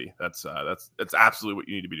Kansas City. That's absolutely what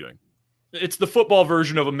you need to be doing. It's the football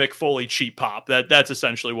version of a Mick Foley cheap pop. That's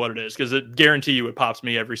essentially what it is, because I guarantee you it pops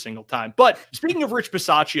me every single time. But speaking of Rich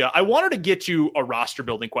Bisaccia, I wanted to get to a roster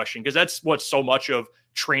building question, because that's what so much of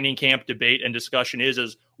training camp debate and discussion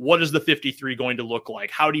is what is the 53 going to look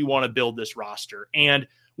like? How do you want to build this roster? And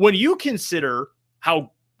when you consider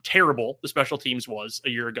how terrible the special teams was a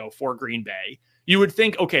year ago for Green Bay, you would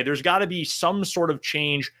think, okay, there's got to be some sort of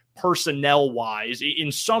change personnel wise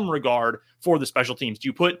in some regard for the special teams. Do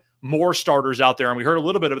you put more starters out there? And we heard a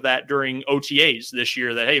little bit of that during OTAs this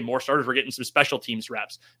year, that, hey, more starters were getting some special teams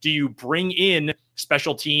reps. Do you bring in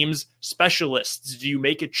special teams specialists? Do you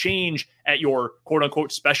make a change at your quote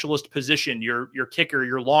unquote specialist position, your kicker,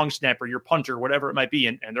 your long snapper, your punter, whatever it might be?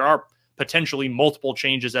 And there are potentially multiple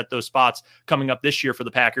changes at those spots coming up this year for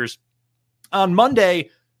the Packers. On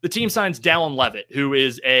Monday, the team signs Dallin Leavitt, who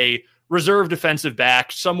is a reserve defensive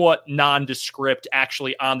back, somewhat nondescript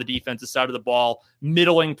actually on the defensive side of the ball,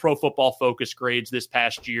 middling Pro Football Focus grades this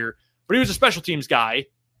past year. But he was a special teams guy,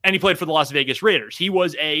 and he played for the Las Vegas Raiders. He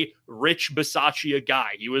was a Rich Bisaccia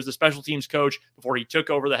guy. He was the special teams coach before he took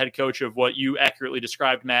over the head coach of what you accurately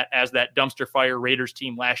described, Matt, as that dumpster fire Raiders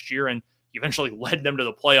team last year, and he eventually led them to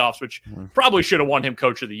the playoffs, which probably should have won him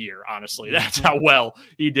coach of the year, honestly. That's how well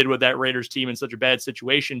he did with that Raiders team in such a bad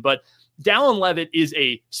situation. But Dallin Leavitt is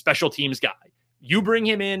a special teams guy. You bring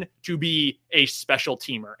him in to be a special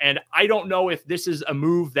teamer. And I don't know if this is a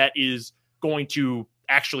move that is going to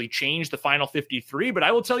actually change the final 53, but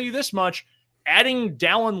I will tell you this much. Adding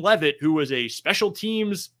Dallin Leavitt, who was a special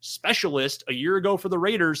teams specialist a year ago for the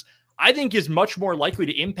Raiders, I think is much more likely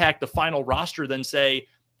to impact the final roster than, say,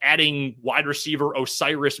 adding wide receiver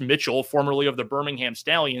Osiris Mitchell, formerly of the Birmingham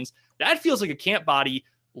Stallions. That feels like a camp body.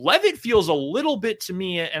 Leavitt feels a little bit to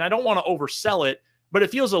me, and I don't want to oversell it, but it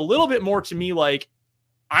feels a little bit more to me like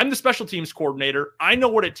I'm the special teams coordinator. I know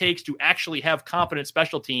what it takes to actually have competent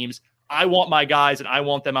special teams. I want my guys, and I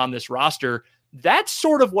want them on this roster. That's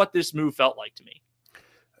sort of what this move felt like to me.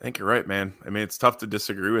 I think you're right, man. I mean, it's tough to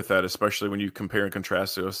disagree with that, especially when you compare and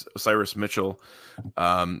contrast to Osiris Mitchell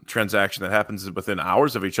transaction that happens within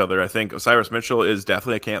hours of each other. I think Osiris Mitchell is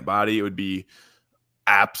definitely a camp body. It would be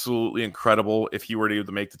absolutely incredible if he were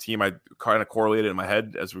to make the team. I kind of correlated in my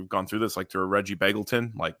head as we've gone through this, like to a Reggie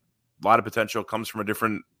Begelton, like a lot of potential, comes from a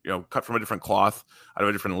different, cut from a different cloth, out of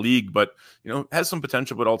a different league, but, has some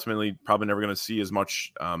potential, but ultimately probably never going to see as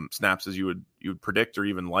much snaps as you would predict or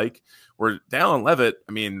even like. Where Dallin Leavitt,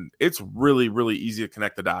 I mean, it's really, really easy to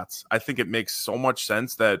connect the dots. I think it makes so much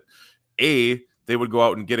sense that they would go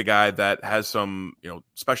out and get a guy that has some,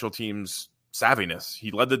 special teams savviness. He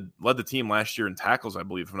led the team last year in tackles, I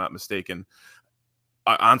believe, if I'm not mistaken,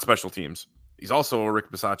 on special teams. He's also a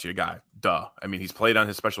Rick Bisaccia guy. Duh. I mean, he's played on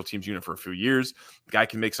his special teams unit for a few years. The guy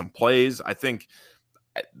can make some plays. I think,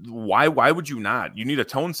 why would you not? You need a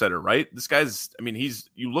tone setter, right? This guy's, I mean,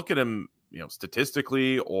 you look at him,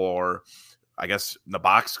 statistically, or I guess the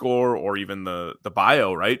box score, or even the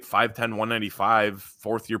bio, right? 5'10", 195,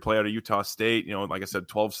 4th year player out of Utah State. Like I said,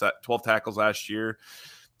 12 tackles last year.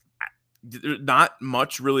 not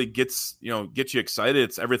much really gets you excited.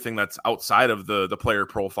 It's everything that's outside of the player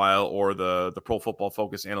profile or the Pro Football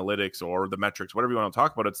Focus analytics or the metrics, whatever you want to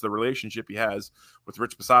talk about. It's the relationship he has with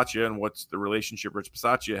Rich Bisaccia and what's the relationship Rich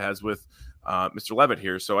Bisaccia has with Mr. Levitt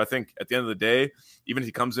here. So I think at the end of the day, even if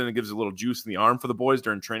he comes in and gives a little juice in the arm for the boys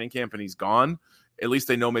during training camp and he's gone, at least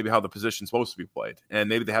they know maybe how the position's supposed to be played. And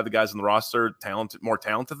maybe they have the guys on the roster more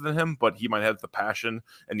talented than him, but he might have the passion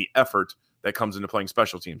and the effort that comes into playing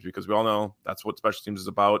special teams, because we all know that's what special teams is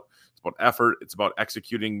about. It's about effort. It's about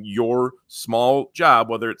executing your small job,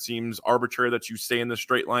 whether it seems arbitrary that you stay in the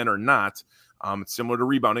straight line or not. It's similar to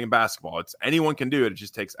rebounding in basketball. It's anyone can do it. It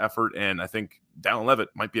just takes effort. And I think Dallin Levitt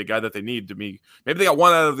might be a guy that they need to be. Maybe they got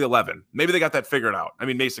 1 out of the 11. Maybe they got that figured out. I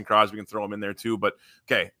mean, Mason Crosby, can throw him in there too, but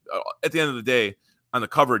okay. At the end of the day, on the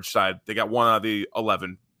coverage side, they got 1 out of the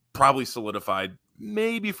 11, probably solidified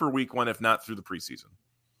maybe for week 1, if not through the preseason.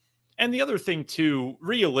 And the other thing, too,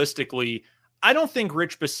 realistically, I don't think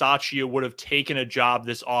Rich Bisaccia would have taken a job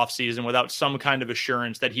this offseason without some kind of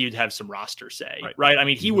assurance that he'd have some roster say, right? I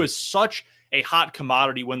mean, he was such a hot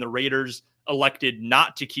commodity when the Raiders elected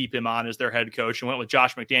not to keep him on as their head coach and went with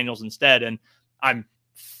Josh McDaniels instead. And I'm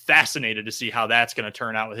fascinated to see how that's going to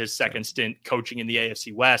turn out with his second stint coaching in the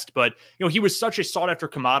AFC West. But, he was such a sought after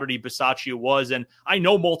commodity, Bisaccia was, and I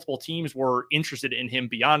know multiple teams were interested in him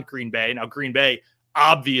beyond Green Bay. Now, Green Bay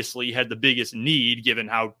obviously had the biggest need given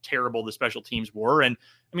how terrible the special teams were. And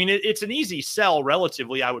I mean, it's an easy sell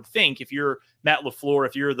relatively, I would think, if you're Matt LaFleur,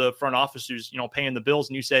 if you're the front office who's, paying the bills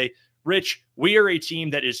and you say, Rich, we are a team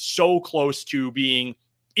that is so close to being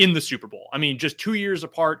in the Super Bowl. I mean, just 2 years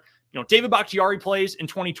apart, David Bakhtiari plays in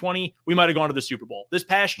 2020, we might've gone to the Super Bowl. This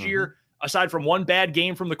past year, aside from one bad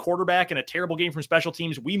game from the quarterback and a terrible game from special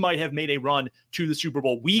teams, we might have made a run to the Super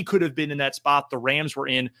Bowl. We could have been in that spot the Rams were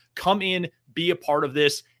in. Come in, be a part of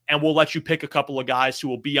this, and we'll let you pick a couple of guys who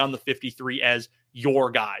will be on the 53 as your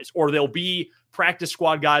guys. Or they'll be practice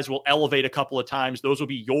squad guys we'll elevate a couple of times. Those will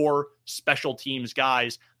be your special teams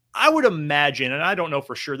guys. I would imagine, and I don't know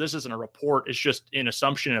for sure, this isn't a report, it's just an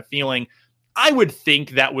assumption and a feeling, I would think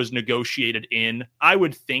that was negotiated in. I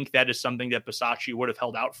would think that is something that Bisaccia would have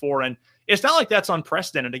held out for. And it's not like that's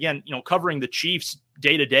unprecedented. Again, covering the Chiefs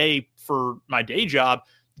day to day for my day job,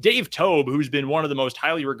 Dave Toub, who's been one of the most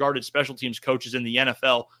highly regarded special teams coaches in the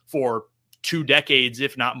NFL for 2 decades,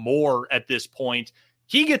 if not more at this point,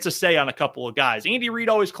 he gets a say on a couple of guys. Andy Reid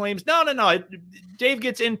always claims, no. Dave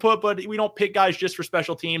gets input, but we don't pick guys just for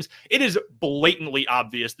special teams. It is blatantly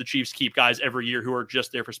obvious the Chiefs keep guys every year who are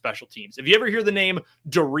just there for special teams. If you ever hear the name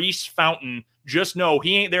Daurice Fountain, just know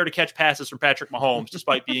he ain't there to catch passes from Patrick Mahomes,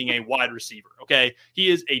 despite being a wide receiver, okay? He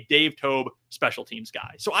is a Dave Toub special teams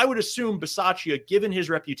guy. So I would assume Bisaccia, given his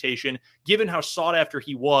reputation, given how sought after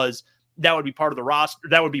he was, that would be part of the roster.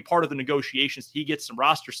 That would be part of the negotiations. He gets some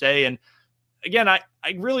roster say. And again, I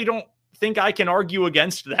really don't think I can argue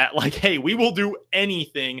against that. Like, hey, we will do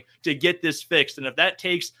anything to get this fixed. And if that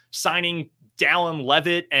takes signing Dallin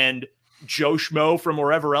Levitt and Joe Schmo from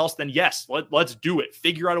wherever else, then yes, let's do it.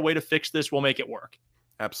 Figure out a way to fix this. We'll make it work.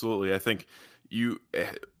 Absolutely. I think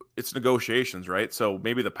it's negotiations, right? So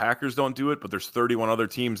maybe the Packers don't do it, but there's 31 other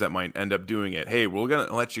teams that might end up doing it. Hey, we're going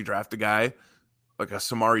to let you draft a guy like a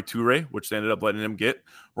Samori Toure, which they ended up letting him get.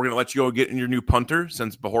 We're going to let you go get in your new punter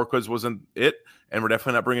since Bojorquez wasn't it. And we're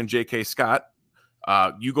definitely not bringing J.K. Scott.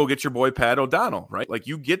 You go get your boy Pat O'Donnell, right? Like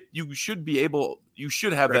you should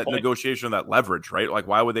have that negotiation, that leverage, right? Like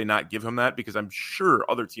why would they not give him that? Because I'm sure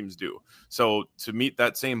other teams do. So to meet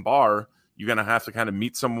that same bar, you're going to have to kind of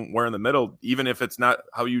meet somewhere in the middle, even if it's not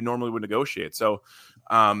how you normally would negotiate. So,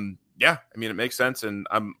 yeah, I mean, it makes sense, and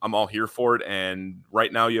I'm all here for it. And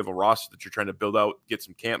right now you have a roster that you're trying to build out, get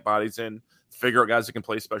some camp bodies in, figure out guys that can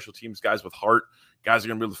play special teams, guys with heart, guys are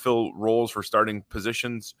going to be able to fill roles for starting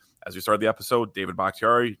positions. As we started the episode, David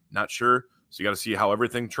Bakhtiari, not sure. So you got to see how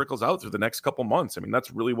everything trickles out through the next couple months. I mean,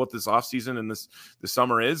 that's really what this offseason and this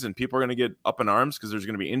summer is. And people are going to get up in arms because there's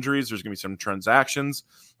going to be injuries. There's going to be some transactions.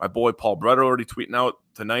 My boy Paul Brett already tweeting out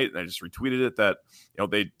tonight, and I just retweeted it, that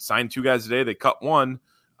they signed 2 guys today. They cut one.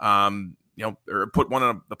 Or put one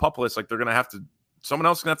on the pup list. Like they're going to have to, someone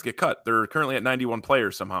else is going to have to get cut. They're currently at 91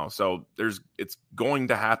 players somehow. So it's going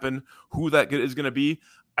to happen. Who that is going to be,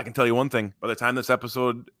 I can tell you one thing. By the time this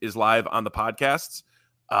episode is live on the podcasts,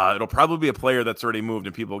 it'll probably be a player that's already moved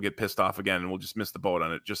and people will get pissed off again and we'll just miss the boat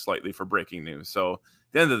on it just slightly for breaking news. So at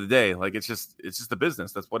the end of the day, like it's just the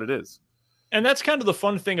business. That's what it is. And that's kind of the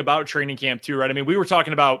fun thing about training camp too, right? I mean, we were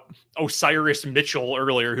talking about Osiris Mitchell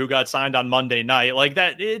earlier, who got signed on Monday night. Like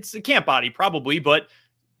that, it's a camp body probably, but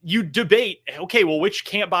you debate, okay, well, which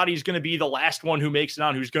camp body is going to be the last one who makes it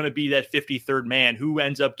on, who's going to be that 53rd man, who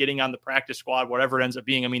ends up getting on the practice squad, whatever it ends up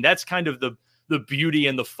being. I mean, that's kind of the beauty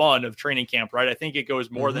and the fun of training camp, right? I think it goes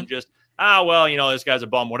more than just, well, this guy's a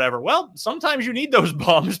bum, whatever. Well, sometimes you need those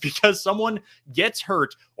bums because someone gets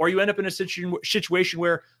hurt, or you end up in a situation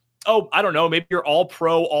where, I don't know, maybe your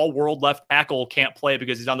all-pro, all-world left tackle can't play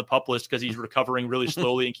because he's on the PUP list because he's recovering really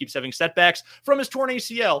slowly and keeps having setbacks from his torn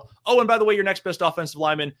ACL. And by the way, your next best offensive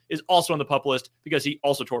lineman is also on the PUP list because he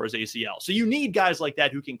also tore his ACL. So you need guys like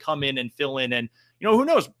that who can come in and fill in. And, who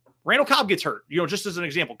knows? Randall Cobb gets hurt, just as an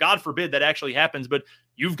example. God forbid that actually happens, but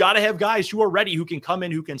you've got to have guys who are ready, who can come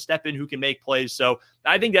in, who can step in, who can make plays. So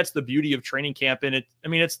I think that's the beauty of training camp. And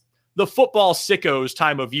it's the football sickos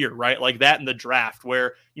time of year, right? Like that in the draft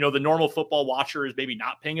where, the normal football watcher is maybe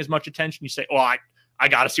not paying as much attention. You say, I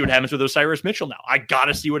got to see what happens with Osiris Mitchell now. I got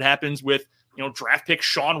to see what happens with, draft pick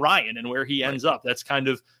Sean Ryan and where he ends up. That's kind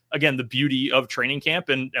of, again, the beauty of training camp.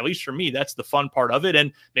 And at least for me, that's the fun part of it.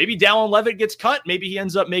 And maybe Dallin Leavitt gets cut. Maybe he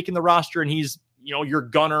ends up making the roster and he's, your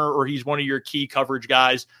gunner, or he's one of your key coverage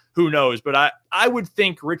guys. Who knows? But I would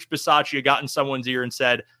think Rich Bisaccia got in someone's ear and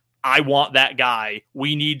said, I want that guy.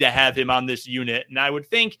 We need to have him on this unit. And I would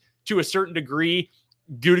think to a certain degree,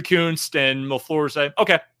 Gutekunst and LaFleur say,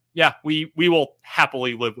 okay, yeah, we will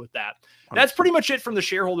happily live with that. That's pretty much it from the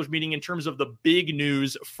shareholders meeting in terms of the big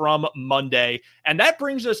news from Monday. And that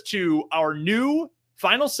brings us to our new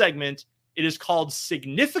final segment. It is called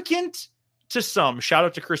Significant to Some. Shout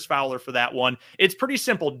out to Chris Fowler for that one. It's pretty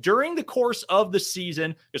simple. During the course of the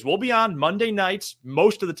season, because we'll be on Monday nights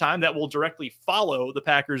most of the time, that will directly follow the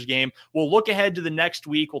Packers game. We'll look ahead to the next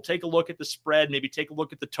week. We'll take a look at the spread, maybe take a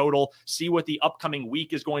look at the total, see what the upcoming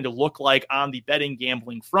week is going to look like on the betting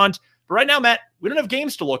gambling front. But right now, Matt, we don't have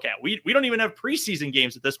games to look at. We don't even have preseason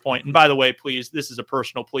games at this point. And by the way, please, this is a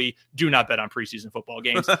personal plea. Do not bet on preseason football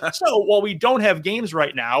games. So while we don't have games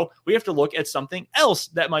right now, we have to look at something else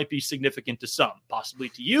that might be significant to some, possibly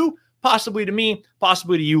to you, possibly to me,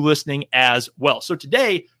 possibly to you listening as well. So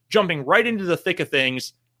today, jumping right into the thick of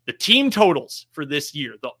things, the team totals for this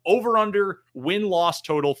year, the over-under win-loss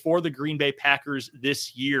total for the Green Bay Packers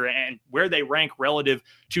this year and where they rank relative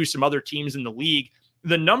to some other teams in the league.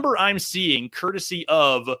 The number I'm seeing, courtesy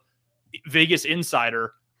of Vegas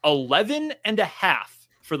Insider, 11.5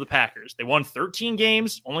 for the Packers. They won 13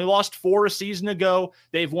 games, only lost 4 a season ago.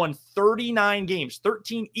 They've won 39 games,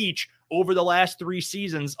 13 each over the last 3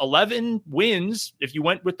 seasons. 11 wins, if you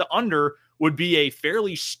went with the under, would be a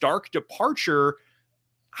fairly stark departure.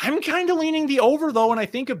 I'm kind of leaning the over, though, and I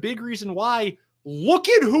think a big reason why, look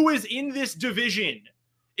at who is in this division.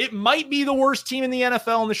 It might be the worst team in the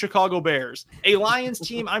NFL in the Chicago Bears, a Lions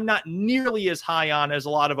team I'm not nearly as high on as a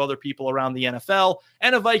lot of other people around the NFL,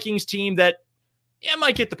 and a Vikings team that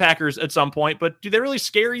might get the Packers at some point, but do they really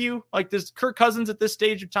scare you? Like, does Kirk Cousins at this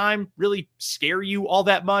stage of time really scare you all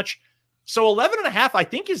that much? So 11.5, I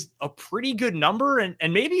think, is a pretty good number,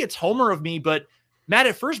 and maybe it's homer of me, but Matt,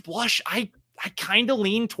 at first blush, I kind of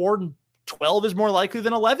lean toward 12 is more likely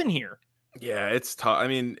than 11 here. Yeah, it's tough. I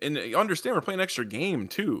mean, and you understand we're playing an extra game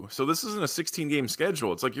too. So this isn't a 16-game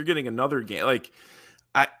schedule. It's like you're getting another game. Like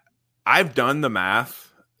I've done the math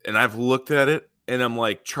and I've looked at it and I'm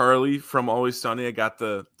like, Charlie from Always Sunny, I got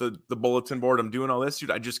the bulletin board. I'm doing all this,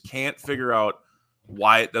 dude. I just can't figure out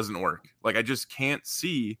why it doesn't work. Like I just can't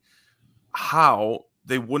see how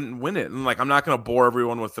they wouldn't win it. And like, I'm not going to bore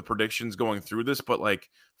everyone with the predictions going through this, but like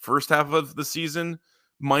first half of the season,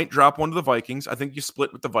 might drop one to the Vikings. I think you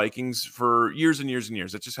split with the Vikings for years and years and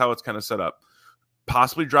years. That's just how it's kind of set up.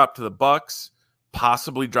 Possibly drop to the Bucks,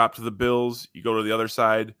 possibly drop to the Bills. You go to the other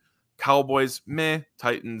side. Cowboys, meh.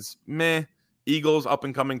 Titans, meh. Eagles, up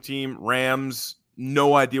and coming team. Rams,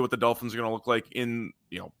 no idea what the Dolphins are going to look like in,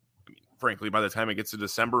 frankly, by the time it gets to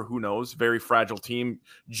December, who knows? Very fragile team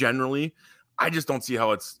generally. I just don't see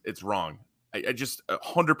how it's wrong. I just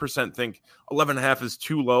 100% think 11.5 is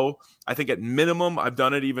too low. I think at minimum, I've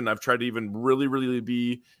done it even. I've tried to even really, really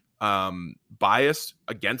be biased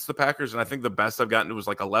against the Packers. And I think the best I've gotten was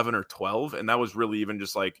like 11 or 12. And that was really even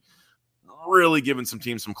just like really giving some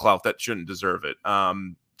teams some clout that shouldn't deserve it.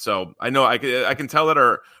 So I know I can tell that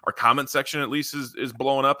our comment section at least is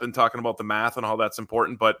blowing up and talking about the math and how that's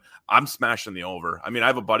important, but I'm smashing the over. I mean, I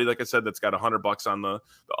have a buddy, like I said, that's got $100 on the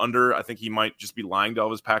under. I think he might just be lying to all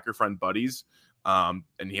his Packer friend buddies. And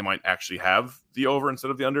he might actually have the over instead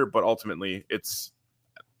of the under, but ultimately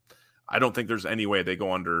I don't think there's any way they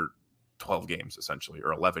go under 12 games essentially,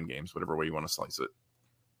 or 11 games, whatever way you want to slice it.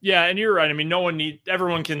 Yeah, and you're right. I mean,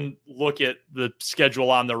 everyone can look at the schedule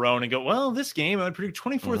on their own and go, well, this game, I would predict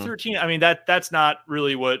 24-13. I mean, that's not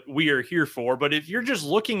really what we are here for. But if you're just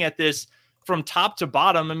looking at this from top to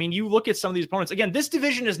bottom, I mean, you look at some of these opponents. Again, this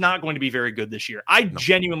division is not going to be very good this year. I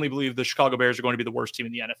genuinely believe the Chicago Bears are going to be the worst team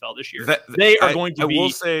in the NFL this year. I will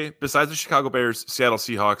say, besides the Chicago Bears, Seattle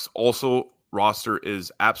Seahawks also roster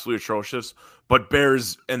is absolutely atrocious, but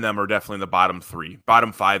Bears and them are definitely in the bottom 3,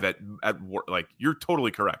 bottom 5 at like, you're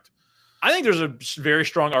totally correct. I think there's a very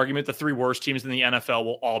strong argument the 3 worst teams in the NFL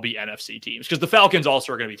will all be NFC teams, because the Falcons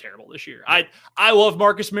also are going to be terrible this year. I love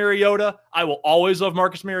Marcus Mariota. I will always love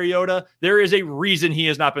Marcus Mariota. There is a reason he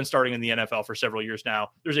has not been starting in the NFL for several years now.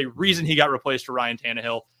 There's a reason he got replaced for Ryan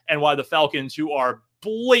Tannehill, and why the Falcons, who are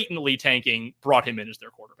blatantly tanking, brought him in as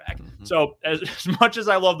their quarterback. So as much as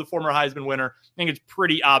I love the former Heisman winner, I think it's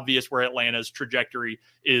pretty obvious where Atlanta's trajectory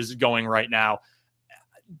is going right now.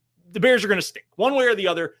 The Bears are going to stink one way or the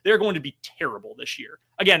other. They're going to be terrible this year.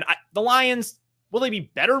 Again, the Lions, will they be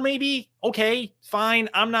better? Maybe. Okay, fine.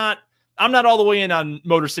 I'm not all the way in on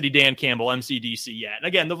Motor City Dan Campbell, MCDC yet. And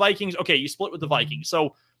again, the Vikings, okay, you split with the Vikings.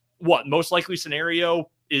 So what? Most likely scenario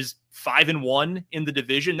is 5-1 in the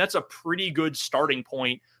division. That's a pretty good starting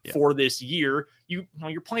point for this year.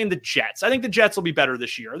 You're playing the Jets. I think the Jets will be better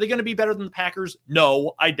this year. Are they going to be better than the Packers?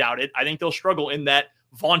 No, I doubt it. I think they'll struggle in that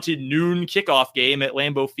vaunted noon kickoff game at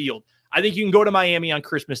Lambeau Field. I think you can go to Miami on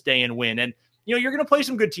Christmas Day and win. And, you're going to play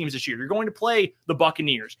some good teams this year. You're going to play the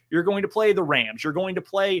Buccaneers. You're going to play the Rams. You're going to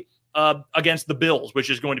play against the Bills, which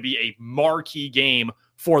is going to be a marquee game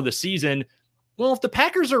for the season. Well, if the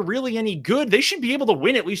Packers are really any good, they should be able to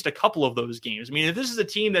win at least a couple of those games. I mean, if this is a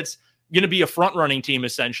team that's going to be a front-running team,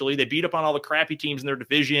 essentially, they beat up on all the crappy teams in their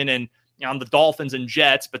division and on the Dolphins and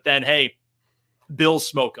Jets, but then, hey, Bills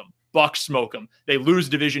smoke them. Bucks smoke them. They lose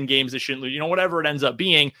division games they shouldn't lose. Whatever it ends up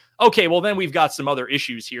being. Okay, well, then we've got some other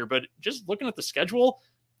issues here. But just looking at the schedule,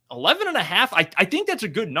 11.5, I think that's a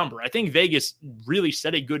good number. I think Vegas really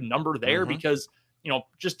set a good number there because,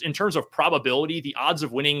 just in terms of probability, the odds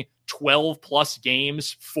of winning 12-plus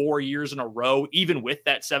games 4 years in a row, even with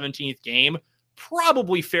that 17th game,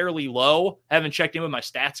 probably fairly low. I haven't checked in with my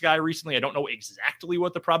stats guy recently. I don't know exactly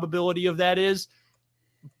what the probability of that is.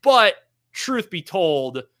 But truth be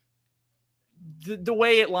told, the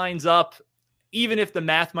way it lines up, even if the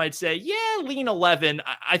math might say, lean 11,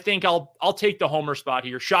 I think I'll take the homer spot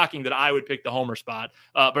here. Shocking that I would pick the homer spot,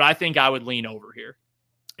 but I think I would lean over here.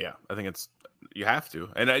 Yeah, I think you have to.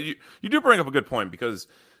 And you do bring up a good point, because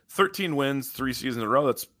 13 wins, 3 seasons in a row,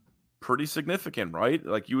 that's pretty significant, right?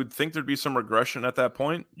 Like, you would think there'd be some regression at that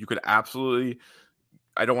point. You could absolutely,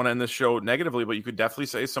 I don't want to end this show negatively, but you could definitely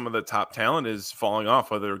say some of the top talent is falling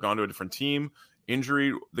off, whether they're gone to a different team,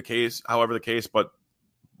 injury the case, however the case. But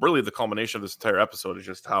really the culmination of this entire episode is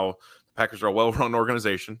just how the Packers are a well-run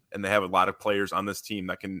organization, and they have a lot of players on this team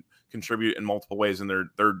that can contribute in multiple ways, and they're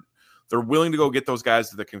willing to go get those guys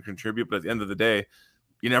that can contribute. But at the end of the day,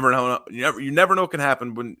 you never know what can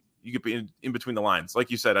happen when you get in between the lines.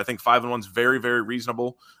 Like you said, I think 5-1 is very, very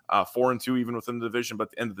reasonable. 4-2 even within the division. But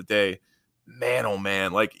at the end of the day, man, oh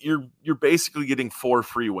man, like you're basically getting 4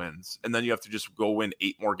 free wins, and then you have to just go win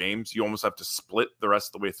 8 more games. You almost have to split the rest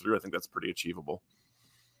of the way through. I think that's pretty achievable.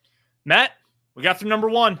 Matt, we got through number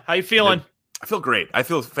 1. How you feeling? I feel great. I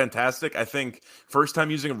feel fantastic. I think first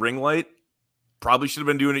time using a ring light, probably should have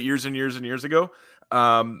been doing it years and years and years ago.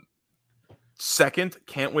 Second,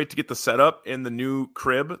 can't wait to get the setup in the new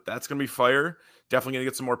crib. That's going to be fire. Definitely going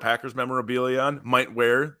to get some more Packers memorabilia on. Might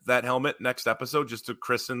wear that helmet next episode just to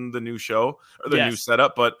christen the new show or the new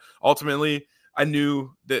setup. But ultimately, I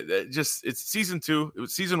knew that it's season 2.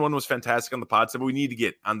 Season 1 was fantastic on the pod side, but we need to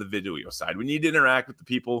get on the video side. We need to interact with the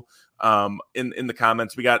people in the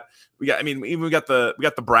comments. We got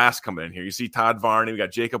the brass coming in here. You see Todd Varney, we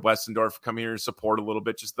got Jacob Westendorf come here and support a little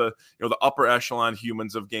bit, just the upper echelon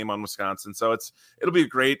humans of Game On Wisconsin. So it'll be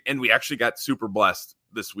great. And we actually got super blessed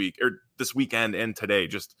this weekend and today,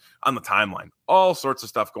 just on the timeline, all sorts of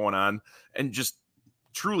stuff going on, and just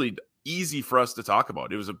truly easy for us to talk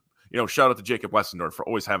about. It was shout out to Jacob Westendorf for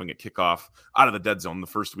always having it kick off out of the dead zone the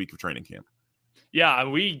first week of training camp. Yeah,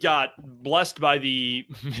 we got blessed by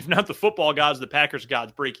if not the football gods, the Packers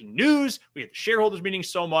gods breaking news. We had the shareholders meeting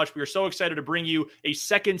so much. We are so excited to bring you a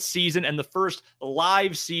second season and the first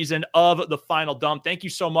live season of The Final Dump. Thank you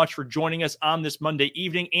so much for joining us on this Monday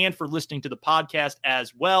evening and for listening to the podcast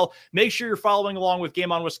as well. Make sure you're following along with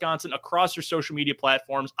Game On Wisconsin across your social media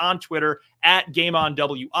platforms, on Twitter at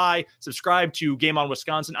GameOnWI. Subscribe to Game On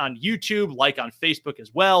Wisconsin on YouTube, like on Facebook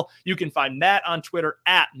as well. You can find Matt on Twitter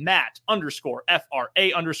at Matt_FWI.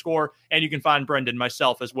 FRA_. And you can find Brendan,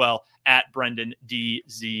 myself as well, at Brendan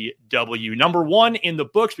DZW. Number 1 in the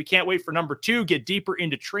books. We can't wait for number 2. Get deeper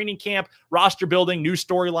into training camp, roster building, new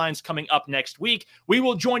storylines coming up next week. We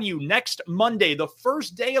will join you next Monday, the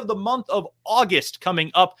first day of the month of August,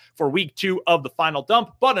 coming up for week 2 of the Final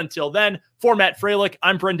Dump. But until then, for Matt Freilich,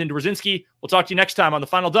 I'm Brendan Dworzinski. We'll talk to you next time on the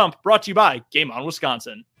Final Dump, brought to you by Game On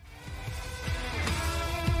Wisconsin.